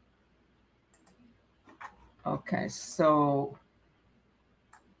 Okay, so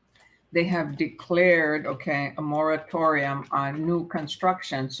they have declared, okay, a moratorium on new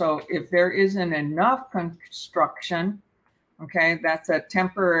construction. So if there isn't enough construction, okay, that's a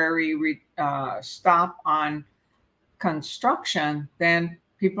temporary stop on construction, then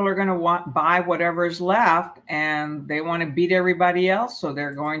people are going to buy whatever's left and they want to beat everybody else. So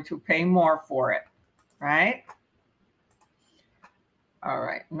they're going to pay more for it, right? All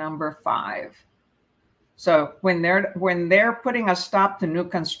right, number 5. So when they're putting a stop to new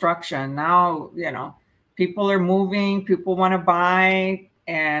construction, now, you know, people are moving, people want to buy,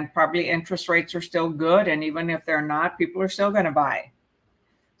 and probably interest rates are still good. And even if they're not, people are still going to buy.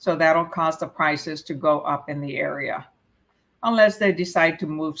 So that'll cause the prices to go up in the area, unless they decide to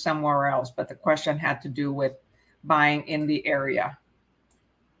move somewhere else. But the question had to do with buying in the area.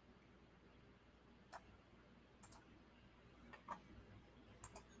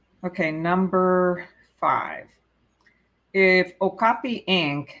 Okay, number 5. If Okapi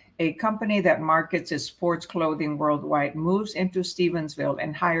Inc., a company that markets its sports clothing worldwide, moves into Stevensville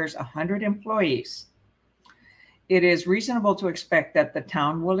and hires 100 employees, it is reasonable to expect that the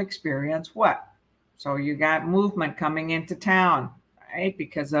town will experience what? So you got movement coming into town, right?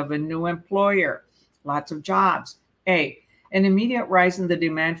 Because of a new employer, lots of jobs. A, an immediate rise in the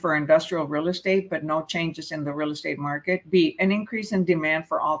demand for industrial real estate, but no changes in the real estate market. B, an increase in demand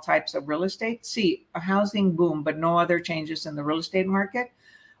for all types of real estate. C, a housing boom, but no other changes in the real estate market.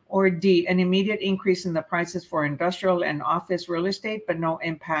 Or D, an immediate increase in the prices for industrial and office real estate, but no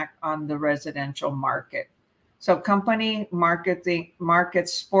impact on the residential market. So company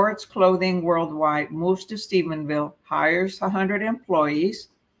markets sports clothing worldwide, moves to Stephenville, hires 100 employees.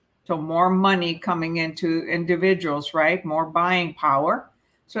 So more money coming into individuals, right? More buying power.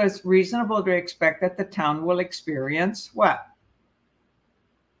 So it's reasonable to expect that the town will experience what?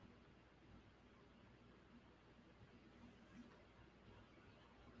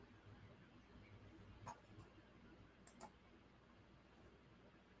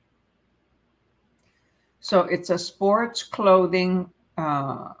 So it's a sports clothing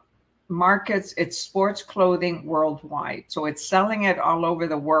markets. It's sports clothing worldwide. So it's selling it all over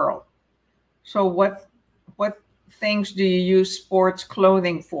the world. So what things do you use sports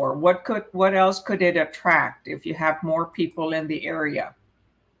clothing for? What else could it attract if you have more people in the area?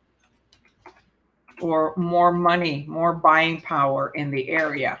 Or more money, more buying power in the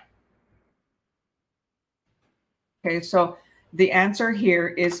area? Okay, so the answer here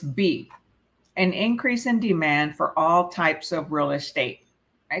is B, an increase in demand for all types of real estate,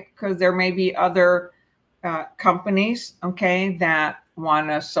 right? Because there may be other companies, okay, that want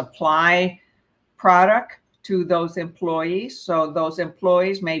to supply product to those employees. So those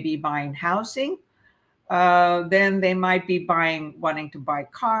employees may be buying housing. Then they might be wanting to buy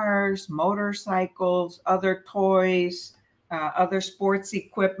cars, motorcycles, other toys, other sports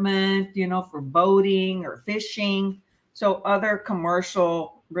equipment, for boating or fishing. So other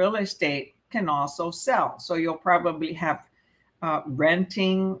commercial real estate can also sell. So you'll probably have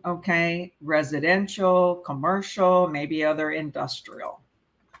renting, okay, residential, commercial, maybe other industrial.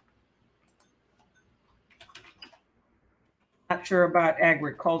 Not sure about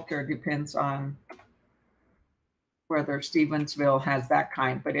agriculture, depends on whether Stevensville has that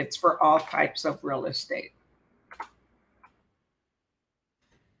kind, but it's for all types of real estate.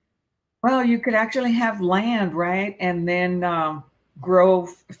 Well, you could actually have land, right? And then grow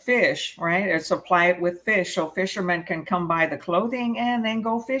fish, right? Or supply it with fish. So fishermen can come buy the clothing and then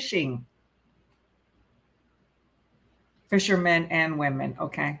go fishing. Fishermen and women,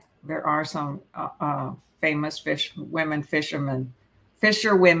 okay? There are some famous fisher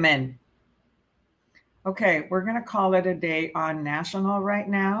women. Okay, we're going to call it a day on national right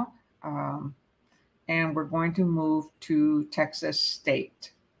now. And we're going to move to Texas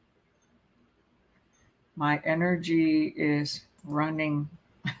State. My energy is running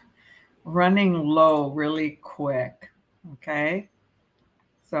low really quick. Okay,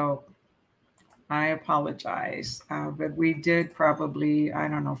 so I apologize, but we did probably, I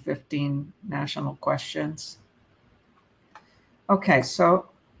don't know, 15 national questions. Okay, so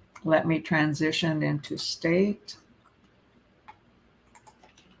let me transition into state.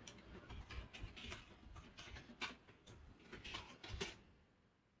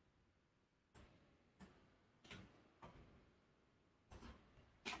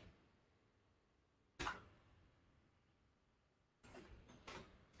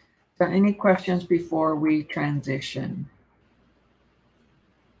 So any questions before we transition?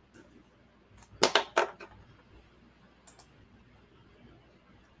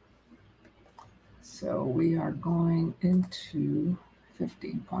 So we are going into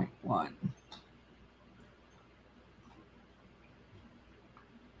 15.1.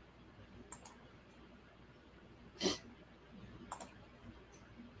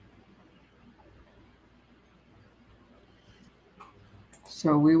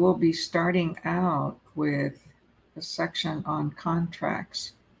 So we will be starting out with a section on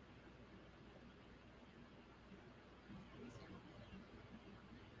contracts.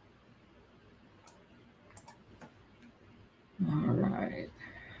 All right.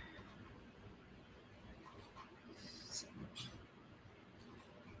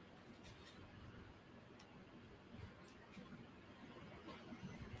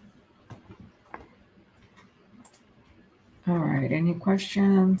 All right. right, any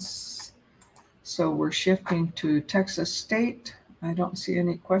questions? So we're shifting to Texas State. I don't see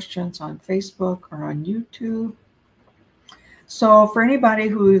any questions on Facebook or on YouTube. So for anybody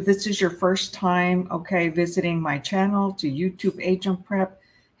who this is your first time, okay, visiting my channel to YouTube Agent Prep,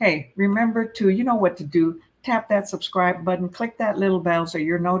 hey, remember to, you know what to do, tap that subscribe button, click that little bell so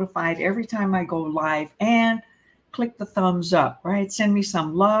you're notified every time I go live, and click the thumbs up, right? Send me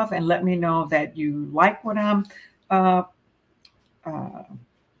some love and let me know that you like what I'm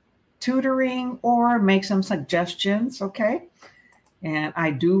tutoring, or make some suggestions, okay? And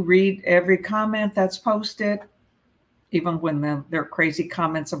I do read every comment that's posted, even when they're crazy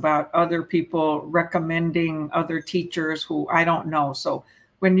comments about other people recommending other teachers who I don't know. So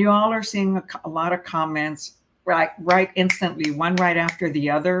when you all are seeing a lot of comments, right instantly, one right after the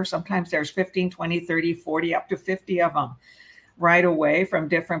other, sometimes there's 15, 20, 30, 40, up to 50 of them right away from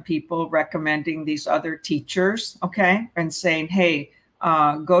different people recommending these other teachers, okay? And saying, hey,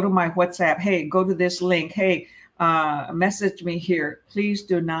 go to my WhatsApp. Hey, go to this link. Hey, message me here. Please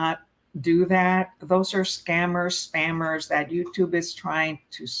do not do that. Those are scammers, spammers that YouTube is trying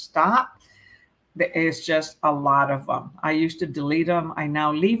to stop. It's just a lot of them. I used to delete them. I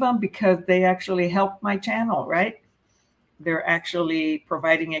now leave them because they actually help my channel, right? They're actually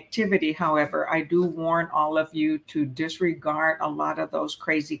providing activity. However, I do warn all of you to disregard a lot of those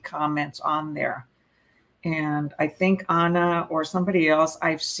crazy comments on there. And I think Anna or somebody else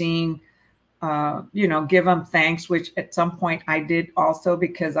I've seen give them thanks, which at some point I did also,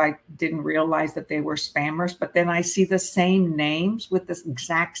 because I didn't realize that they were spammers. But then I see the same names with the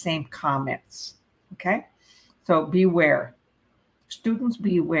exact same comments. Okay. So beware. Students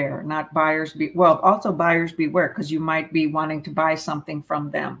beware, not buyers well, also buyers beware, because you might be wanting to buy something from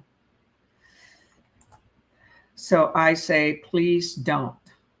them. So I say, please don't.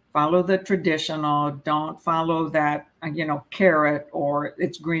 Follow the traditional. Don't follow that, carrot, or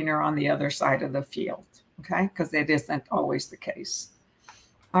it's greener on the other side of the field, okay? Because it isn't always the case.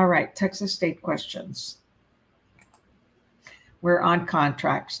 All right, Texas State questions. We're on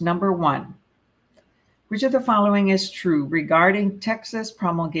contracts. Number 1, which of the following is true regarding Texas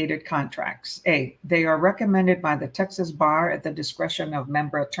promulgated contracts? A, they are recommended by the Texas Bar at the discretion of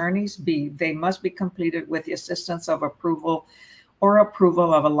member attorneys. B, they must be completed with the assistance of approval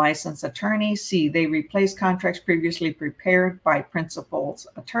of a licensed attorney. C, they replace contracts previously prepared by principals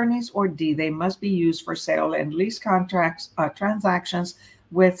attorneys. Or D, they must be used for sale and lease contracts transactions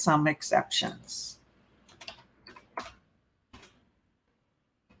with some exceptions.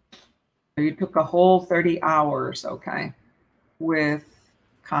 You took a whole 30 hours, okay, with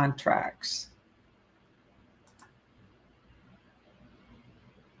contracts.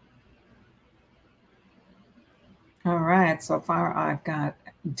 All right, so far I've got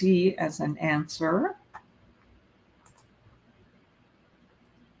D as an answer.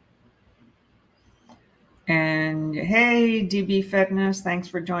 And hey, DB Fitness, thanks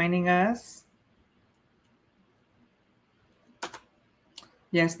for joining us.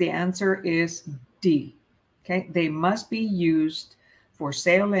 Yes, the answer is D. Okay, they must be used for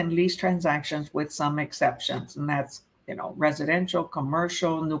sale and lease transactions with some exceptions. And that's, residential,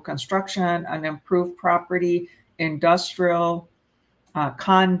 commercial, new construction, unimproved property, industrial,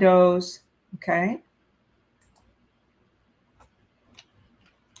 condos, okay?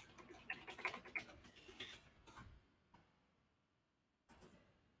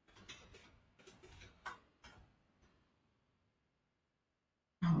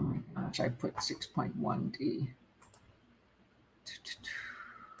 Oh my gosh, I put 6.1D.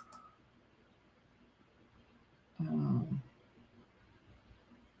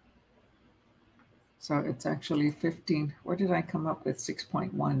 So it's actually 15. Where did I come up with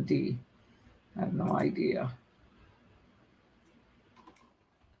 6.1D? I have no idea.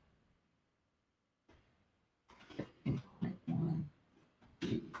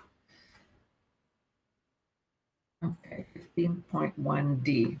 Okay,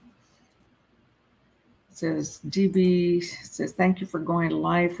 15.1D. Says DB says, thank you for going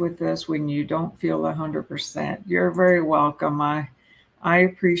live with us when you don't feel 100%. You're very welcome. I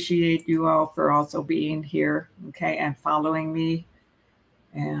appreciate you all for also being here, okay, and following me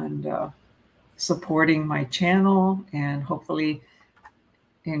and supporting my channel, and hopefully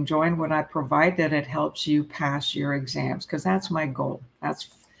enjoying what I provide, that it helps you pass your exams, because that's my goal. That's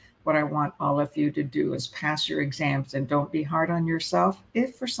what I want all of you to do, is pass your exams, and don't be hard on yourself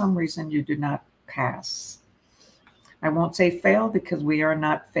if for some reason you do not pass. I won't say fail, because we are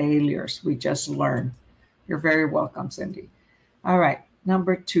not failures. We just learn. You're very welcome, Cindy. All right.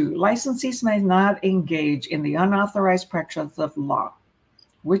 Number 2, licensees may not engage in the unauthorized practice of law.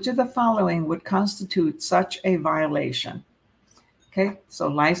 Which of the following would constitute such a violation? Okay, so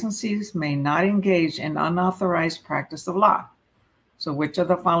licensees may not engage in unauthorized practice of law. So which of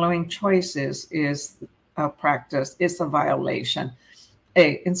the following choices is a practice, is a violation?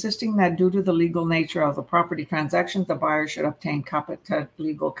 A, insisting that due to the legal nature of the property transactions, the buyer should obtain competent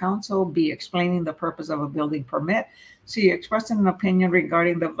legal counsel. B, explaining the purpose of a building permit. C, expressing an opinion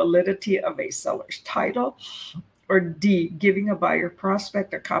regarding the validity of a seller's title. Or D, giving a buyer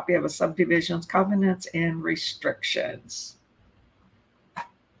prospect a copy of a subdivision's covenants and restrictions.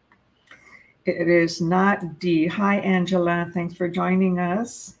 It is not D. Hi, Angela. Thanks for joining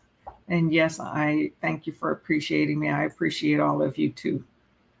us. And yes, I thank you for appreciating me. I appreciate all of you too.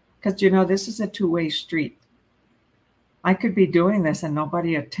 Because, this is a two-way street. I could be doing this and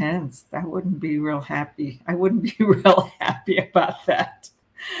nobody attends. That wouldn't be real happy. I wouldn't be real happy about that.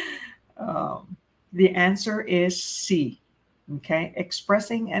 The answer is C. Okay.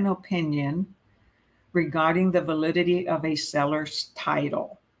 Expressing an opinion regarding the validity of a seller's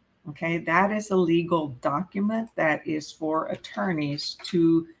title. Okay, that is a legal document that is for attorneys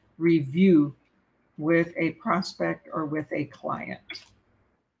to review with a prospect or with a client.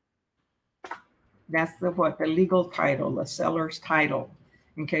 That's the legal title, the seller's title,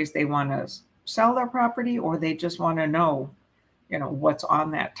 in case they want to sell their property or they just want to know, what's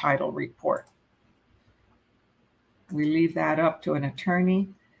on that title report. We leave that up to an attorney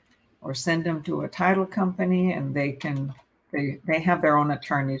or send them to a title company, and they have their own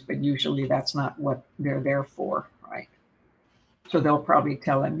attorneys, but usually that's not what they're there for, right? So they'll probably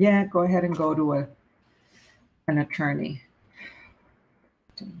tell them, yeah, go ahead and go to an attorney.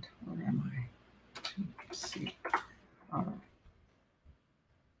 Where am I? Let's see. All right.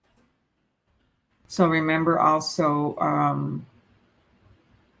 So remember also,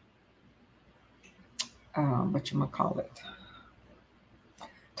 whatchamacallit?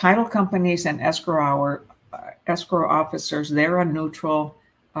 Title companies and escrow officers, they're a neutral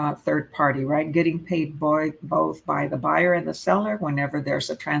third party, right? Getting paid both by the buyer and the seller whenever there's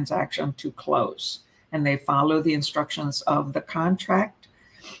a transaction to close. And they follow the instructions of the contract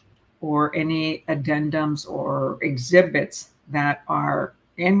or any addendums or exhibits that are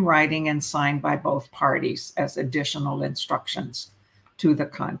in writing and signed by both parties as additional instructions to the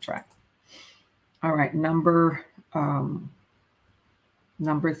contract. All right, number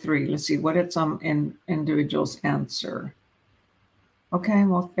 3. Let's see, what did some individuals answer? Okay,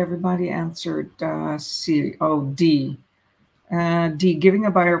 well, everybody answered C. Oh, D. D, giving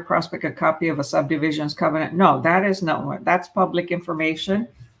a buyer prospect a copy of a subdivision's covenant. No, that's public information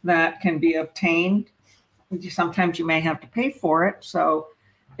that can be obtained. Sometimes you may have to pay for it. So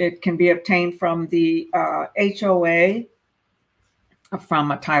it can be obtained from the HOA,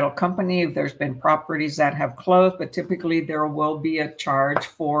 from a title company if there's been properties that have closed, but typically there will be a charge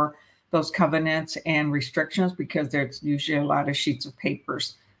for those covenants and restrictions because there's usually a lot of sheets of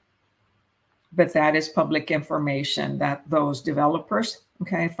papers. But that is public information that those developers,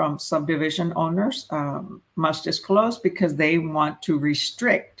 from subdivision owners must disclose because they want to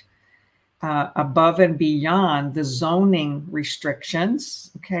restrict above and beyond the zoning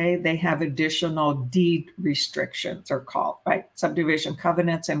restrictions. They have additional deed restrictions, are called, right? Subdivision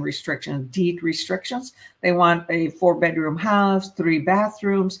covenants and restrictions, deed restrictions. They want a 4-bedroom house, 3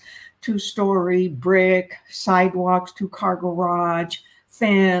 bathrooms, 2-story brick, sidewalks, 2-car garage,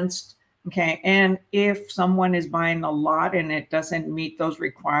 fenced. And if someone is buying a lot and it doesn't meet those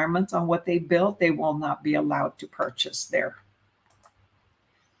requirements on what they built, they will not be allowed to purchase there.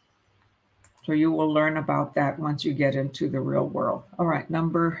 So you will learn about that once you get into the real world. All right,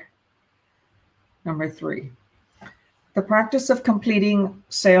 number 3. The practice of completing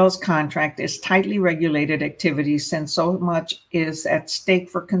sales contract is tightly regulated activity since so much is at stake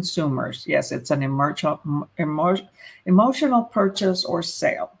for consumers. Yes, it's an emotional purchase or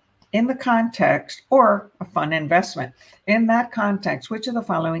sale. In the context, or a fun investment. In that context, which of the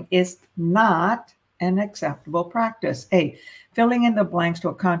following is not an acceptable practice? A, filling in the blanks to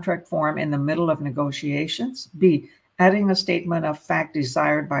a contract form in the middle of negotiations. B, adding a statement of fact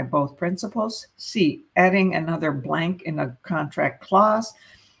desired by both principals. C, adding another blank in a contract clause.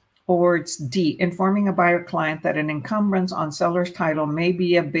 Or it's D, informing a buyer client that an encumbrance on seller's title may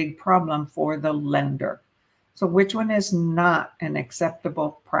be a big problem for the lender. So which one is not an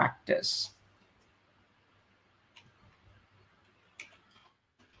acceptable practice?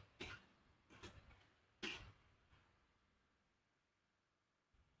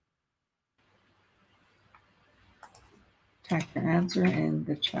 Type your answer in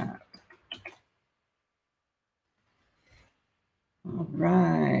the chat. All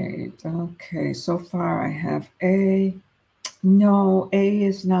right. Okay. So far I have A, No, A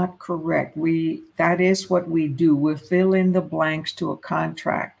is not correct. That is what we do. We fill in the blanks to a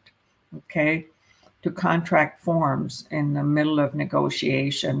contract, okay? To contract forms in the middle of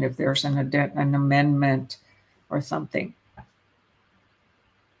negotiation if there's an amendment or something.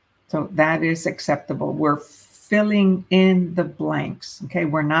 So that is acceptable. We're filling in the blanks, okay?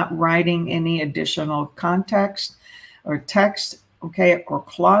 We're not writing any additional context or text, okay, or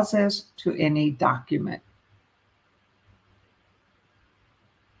clauses to any document.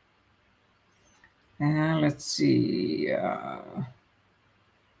 And let's see,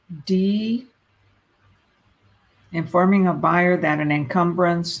 D, informing a buyer that an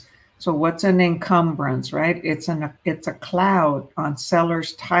encumbrance. So what's an encumbrance, right? It's a cloud on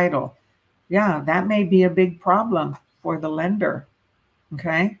seller's title. Yeah, that may be a big problem for the lender,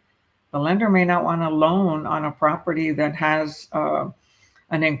 okay? The lender may not want to loan on a property that has an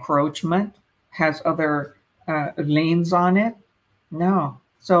encroachment, has other liens on it. No.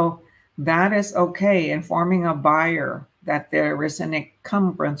 So that is okay, informing a buyer that there is an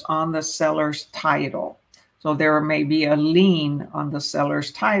encumbrance on the seller's title. So there may be a lien on the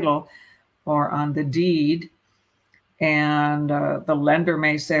seller's title or on the deed. And the lender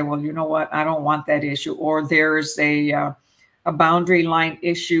may say, well, you know what, I don't want that issue. Or there's a boundary line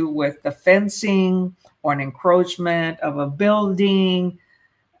issue with the fencing or an encroachment of a building.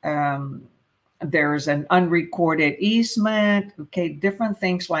 There's an unrecorded easement, okay, different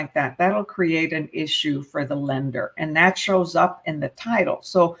things like that. That'll create an issue for the lender, and that shows up in the title.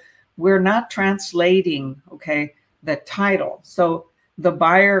 So we're not translating, okay, the title. So the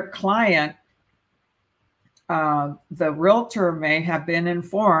buyer client, the realtor may have been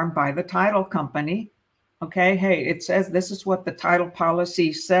informed by the title company, okay, hey, it says this is what the title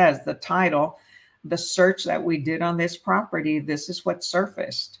policy says, the title, the search that we did on this property, this is what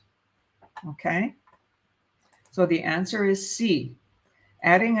surfaced. Okay, so the answer is C.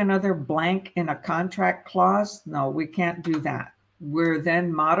 Adding another blank in a contract clause, no, we can't do that. We're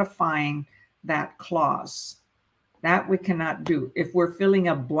then modifying that clause. That we cannot do. If we're filling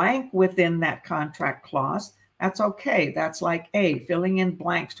a blank within that contract clause, that's okay. That's like A, filling in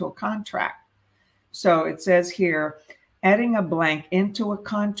blanks to a contract. So it says here, adding a blank into a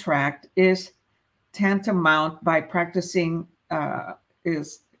contract is tantamount by practicing,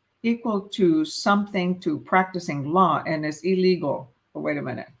 is equal to something to practicing law and is illegal. Oh, wait a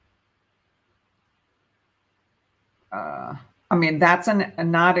minute. I mean, that's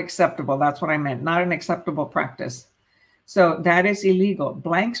not acceptable. That's what I meant. Not an acceptable practice. So that is illegal.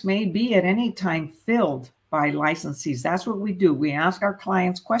 Blanks may be at any time filled by licensees. That's what we do. We ask our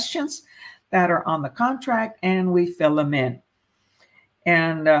clients questions that are on the contract and we fill them in.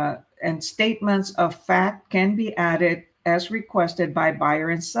 And statements of fact can be added as requested by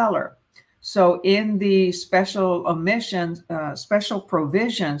buyer and seller. So in the special omissions, special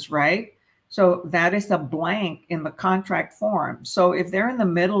provisions, right? So that is a blank in the contract form. So if they're in the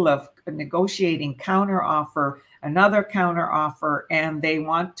middle of negotiating counteroffer, another counteroffer, and they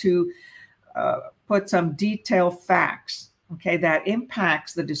want to put some detailed facts, okay, that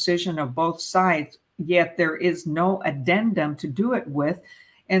impacts the decision of both sides, yet there is no addendum to do it with,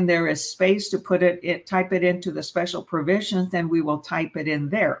 and there is space to put it, type it into the special provisions, then we will type it in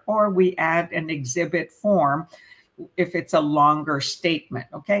there. Or we add an exhibit form if it's a longer statement,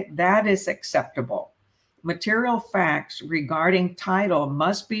 okay? That is acceptable. Material facts regarding title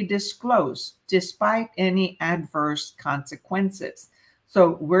must be disclosed despite any adverse consequences.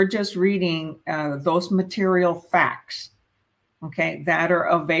 So we're just reading those material facts, okay, that are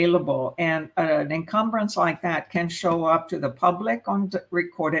available. And an encumbrance like that can show up to the public on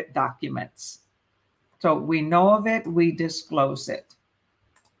recorded documents. So we know of it, we disclose it.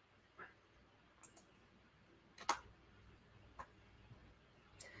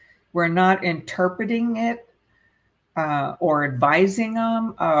 We're not interpreting it or advising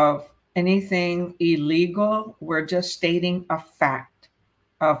them of anything illegal. We're just stating a fact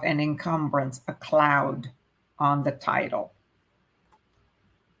of an encumbrance, a cloud on the title.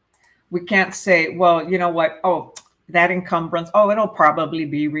 We can't say, well, you know what? Oh, that encumbrance, oh, it'll probably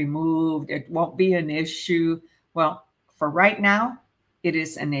be removed. It won't be an issue. Well, for right now, it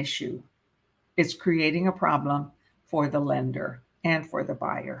is an issue. It's creating a problem for the lender and for the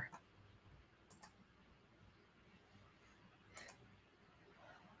buyer.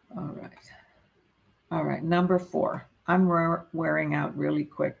 All right. All right. Number 4. I'm wearing out really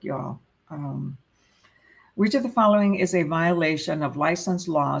quick, y'all. Which of the following is a violation of license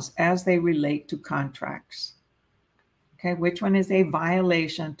laws as they relate to contracts? Okay, which one is a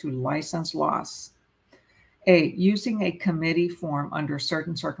violation to license laws? A, using a committee form under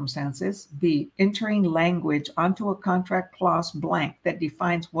certain circumstances. B, entering language onto a contract clause blank that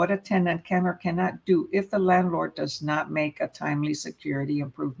defines what a tenant can or cannot do if the landlord does not make a timely security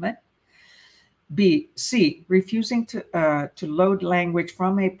improvement. C, refusing to load language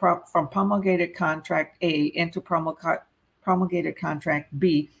from promulgated contract A into promulgated contract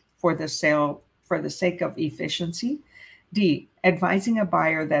B for the sake of efficiency. D, advising a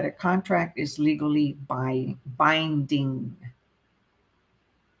buyer that a contract is legally binding.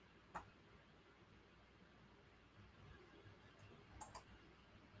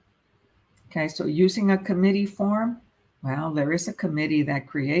 Okay, so using a committee form, well, there is a committee that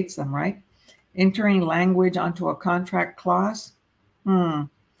creates them, right? Entering language onto a contract clause, even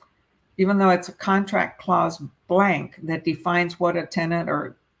though it's a contract clause blank that defines what a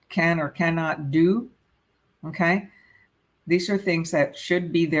tenant can or cannot do, okay? These are things that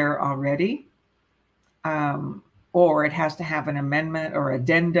should be there already, or it has to have an amendment or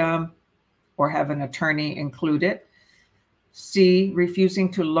addendum or have an attorney include it. C,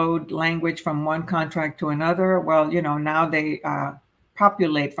 refusing to load language from one contract to another. Well, now they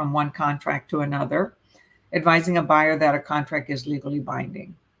populate from one contract to another. Advising a buyer that a contract is legally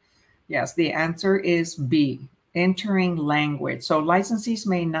binding. Yes, the answer is B, entering language. So licensees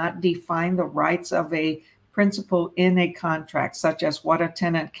may not define the rights of a principal in a contract, such as what a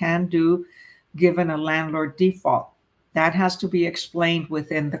tenant can do given a landlord default. That has to be explained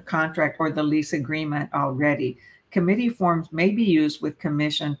within the contract or the lease agreement already. Committee forms may be used with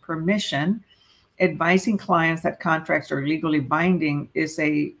commission permission. Advising clients that contracts are legally binding is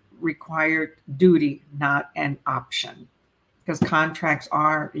a required duty, not an option, because contracts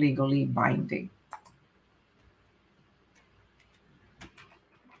are legally binding.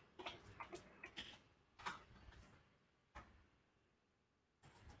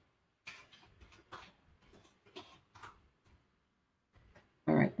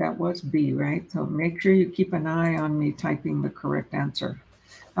 All right, that was B, right? So make sure you keep an eye on me typing the correct answer.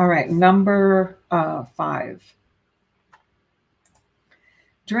 All right, number 5.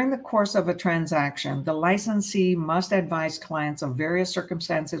 During the course of a transaction, the licensee must advise clients of various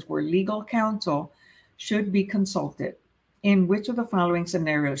circumstances where legal counsel should be consulted. In which of the following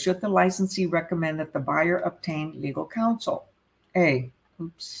scenarios should the licensee recommend that the buyer obtain legal counsel? A,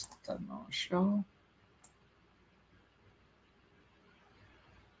 oops, does not show.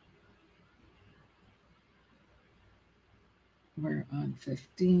 We're on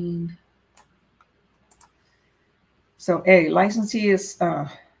 15. So A, licensee is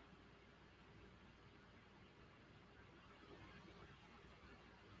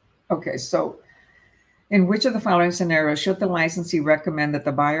okay, so in which of the following scenarios should the licensee recommend that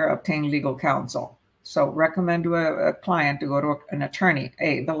the buyer obtain legal counsel? So recommend to a client to go to an attorney.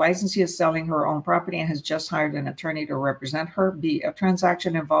 A, the licensee is selling her own property and has just hired an attorney to represent her. B, a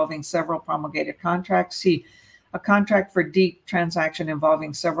transaction involving several promulgated contracts. C, a contract for D, transaction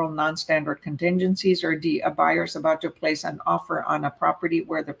involving several non-standard contingencies. Or D, a buyer is about to place an offer on a property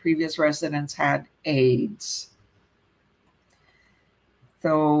where the previous residents had AIDS.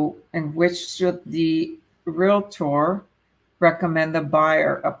 So, in which should the realtor recommend the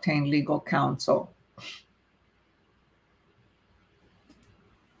buyer obtain legal counsel?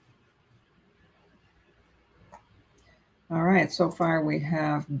 All right, so far we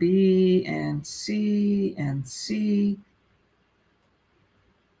have B and C and C.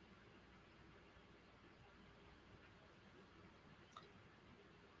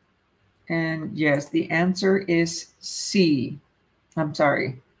 And yes, the answer is C. I'm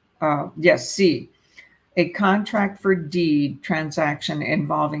sorry. Yes, C. A contract for deed transaction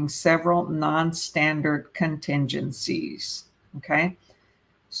involving several non-standard contingencies. Okay.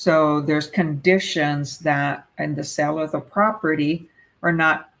 So there's conditions that in the sale of the property are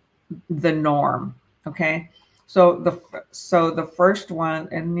not the norm. Okay. So the first one,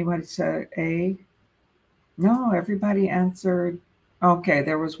 anybody said A? No, everybody answered. Okay,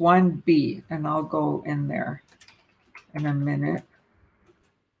 there was one B, and I'll go in there in a minute.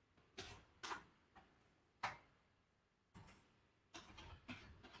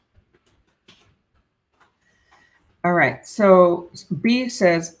 All right, so B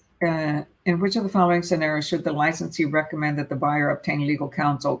says, in which of the following scenarios should the licensee recommend that the buyer obtain legal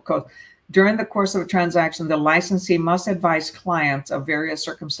counsel? Because during the course of a transaction, the licensee must advise clients of various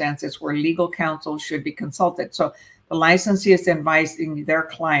circumstances where legal counsel should be consulted. So the licensee is advising their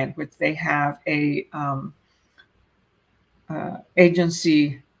client, which they have a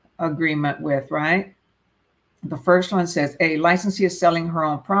agency agreement with, right? The first one says, a licensee is selling her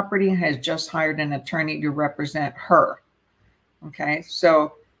own property and has just hired an attorney to represent her. Okay,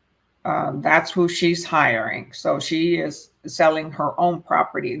 so That's who she's hiring. So she is selling her own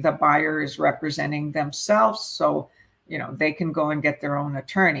property. The buyer is representing themselves. So, they can go and get their own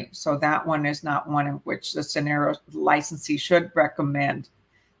attorney. So that one is not one in which the scenario licensee should recommend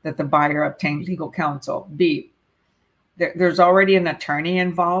that the buyer obtain legal counsel. B, there's already an attorney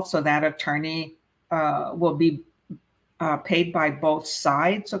involved. So that attorney will be paid by both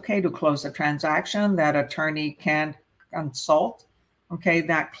sides, okay, to close the transaction. That attorney can consult, okay,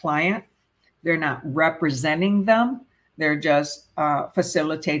 that client. They're not representing them. They're just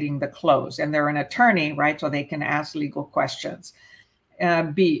facilitating the close. And they're an attorney, right? So they can ask legal questions.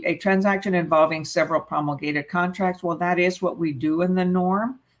 B, a transaction involving several promulgated contracts. Well, that is what we do in the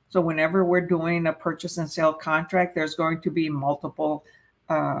norm. So whenever we're doing a purchase and sale contract, there's going to be multiple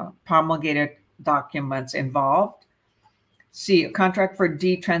promulgated documents involved. C, a contract for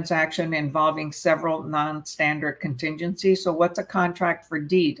deed transaction involving several non-standard contingencies. So what's a contract for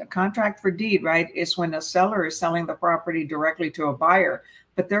deed? A contract for deed, right, is when a seller is selling the property directly to a buyer,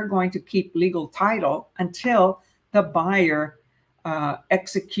 but they're going to keep legal title until the buyer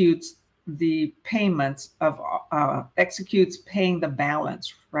executes the payments of, executes paying the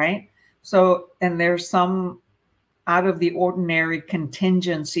balance, right? So, and there's some out of the ordinary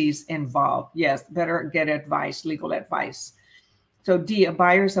contingencies involved. Yes, better get advice, legal advice. So D, a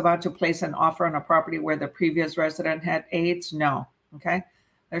buyer is about to place an offer on a property where the previous resident had AIDS. No, okay.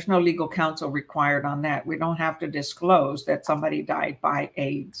 There's no legal counsel required on that. We don't have to disclose that somebody died by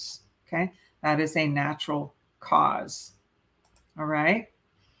AIDS, okay. That is a natural cause. All right.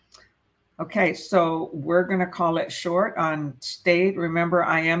 Okay, so we're going to call it short on state. Remember,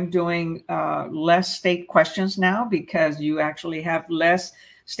 I am doing less state questions now because you actually have less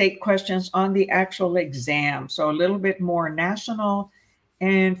state questions on the actual exam. So a little bit more national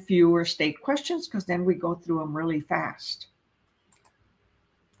and fewer state questions because then we go through them really fast.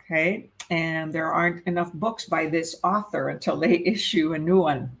 Okay, and there aren't enough books by this author until they issue a new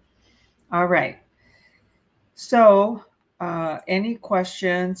one. All right. So any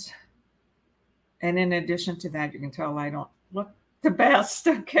questions? And in addition to that, you can tell I don't look the best,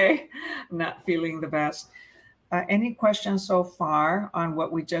 okay? I'm not feeling the best. Any questions so far on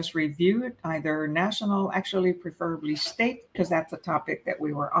what we just reviewed, either national, actually preferably state, because that's the topic that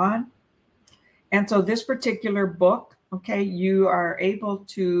we were on. And so this particular book, okay, you are able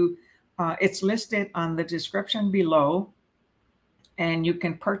to, it's listed on the description below, and you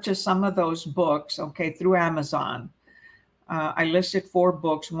can purchase some of those books, okay, through Amazon. I listed 4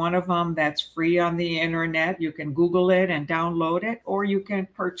 books, one of them that's free on the internet. You can Google it and download it, or you can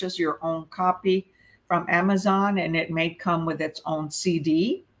purchase your own copy from Amazon, and it may come with its own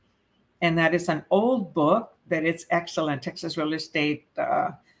CD. And that is an old book that is excellent, Texas Real Estate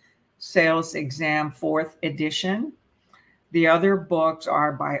Sales Exam 4th edition. The other books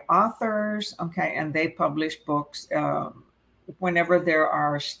are by authors, okay, and they publish books whenever there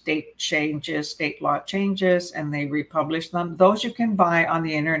are state changes, state law changes, and they republish them. Those you can buy on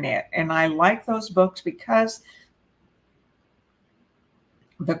the internet. And I like those books because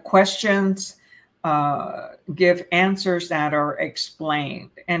the questions give answers that are explained.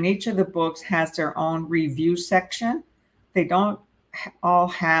 And each of the books has their own review section. They don't all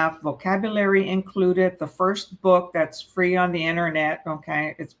have vocabulary included. The first book that's free on the internet,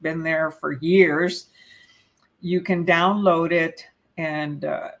 okay, it's been there for years. You can download it and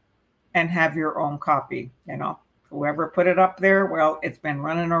have your own copy. You know, whoever put it up there, well, it's been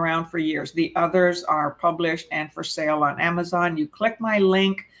running around for years. The others are published and for sale on Amazon. You click my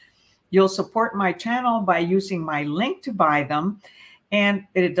link. You'll support my channel by using my link to buy them. And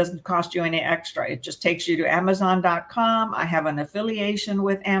it doesn't cost you any extra. It just takes you to Amazon.com. I have an affiliation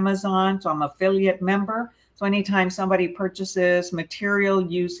with Amazon, so I'm an affiliate member. So anytime somebody purchases material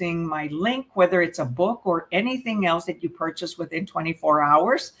using my link, whether it's a book or anything else that you purchase within 24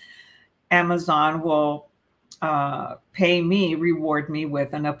 hours, Amazon will pay me, reward me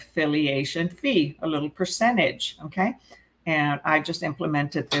with an affiliation fee, a little percentage, okay? And I just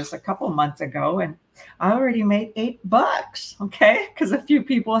implemented this a couple months ago, and I already made $8, okay? Because a few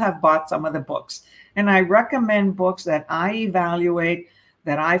people have bought some of the books. And I recommend books that I evaluate,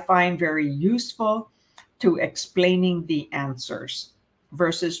 that I find very useful to explaining the answers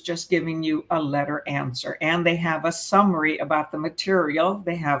versus just giving you a letter answer. And they have a summary about the material.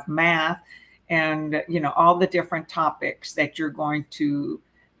 They have math and, you know, all the different topics that you're going to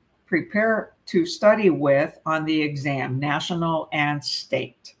prepare to study with on the exam, national and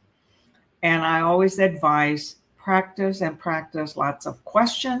state. And I always advise practice and practice lots of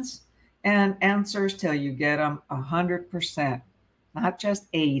questions and answers till you get them 100%, not just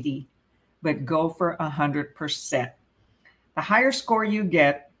 80, but go for 100%. The higher score you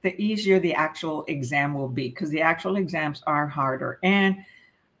get, the easier the actual exam will be, because the actual exams are harder. And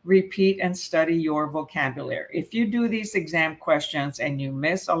repeat and study your vocabulary. If you do these exam questions and you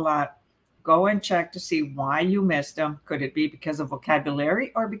miss a lot, go and check to see why you missed them. Could it be because of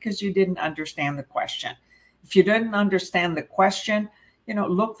vocabulary or because you didn't understand the question? If you didn't understand the question,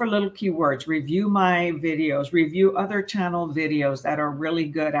 look for little keywords, review my videos, review other channel videos that are really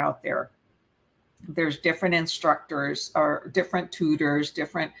good out there. There's different instructors or different tutors,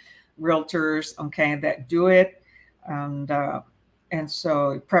 different realtors, okay, that do it. And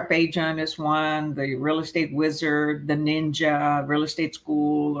so Prep Agent is one, the Real Estate Wizard, the Ninja, Real Estate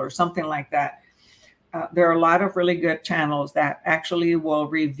School, or something like that. There are a lot of really good channels that actually will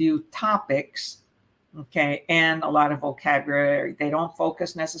review topics, okay, and a lot of vocabulary. They don't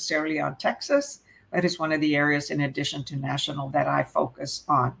focus necessarily on Texas. That is one of the areas, in addition to national, that I focus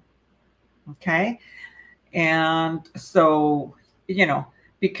on, okay? And so,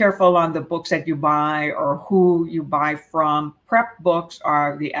 be careful on the books that you buy or who you buy from. Prep books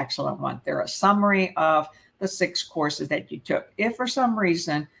are the excellent one. They're a summary of the 6 courses that you took. If for some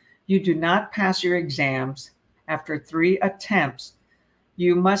reason you do not pass your exams after 3 attempts,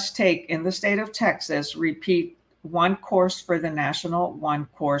 you must take, in the state of Texas, repeat 1 course for the national, 1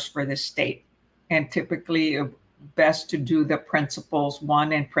 course for the state. And typically best to do the Principles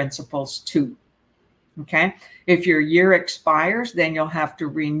 1 and Principles 2. Okay. If your year expires, then you'll have to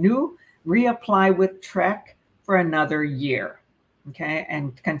reapply with TREC for another year. Okay.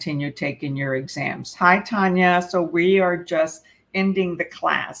 And continue taking your exams. Hi, Tanya. So we are just ending the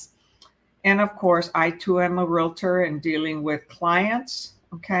class. And of course, I too am a realtor and dealing with clients.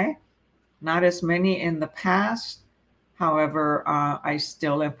 Okay. Not as many in the past. However, I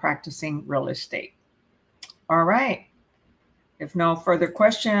still am practicing real estate. All right. If no further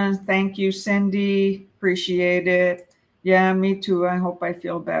questions, thank you, Cindy. Appreciate it. Yeah, me too. I hope I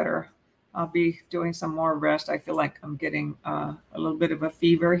feel better. I'll be doing some more rest. I feel like I'm getting a little bit of a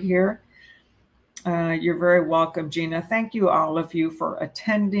fever here. You're very welcome, Gina. Thank you, all of you, for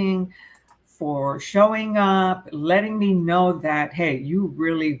attending, for showing up, letting me know that, hey, you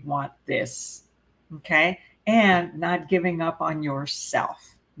really want this, okay? And not giving up on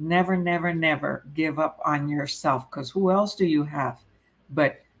yourself. Never, never, never give up on yourself, because who else do you have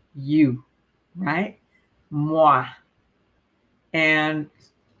but you, right? Moi. And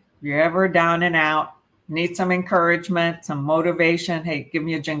if you're ever down and out, need some encouragement, some motivation, hey, give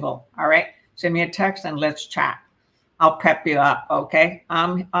me a jingle, all right? Send me a text and let's chat. I'll pep you up, okay?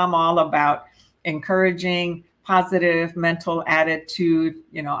 I'm all about encouraging positive mental attitude,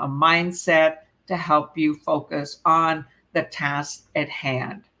 a mindset to help you focus on the task at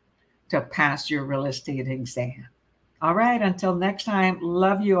hand to pass your real estate exam. All right, until next time,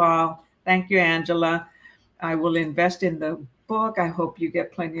 love you all. Thank you, Angela. I will invest in the book. I hope you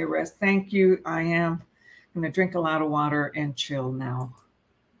get plenty of rest. Thank you. I am going to drink a lot of water and chill now.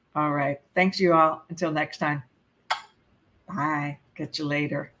 All right, thanks you all. Until next time. Bye. Catch you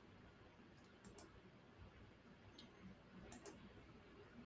later.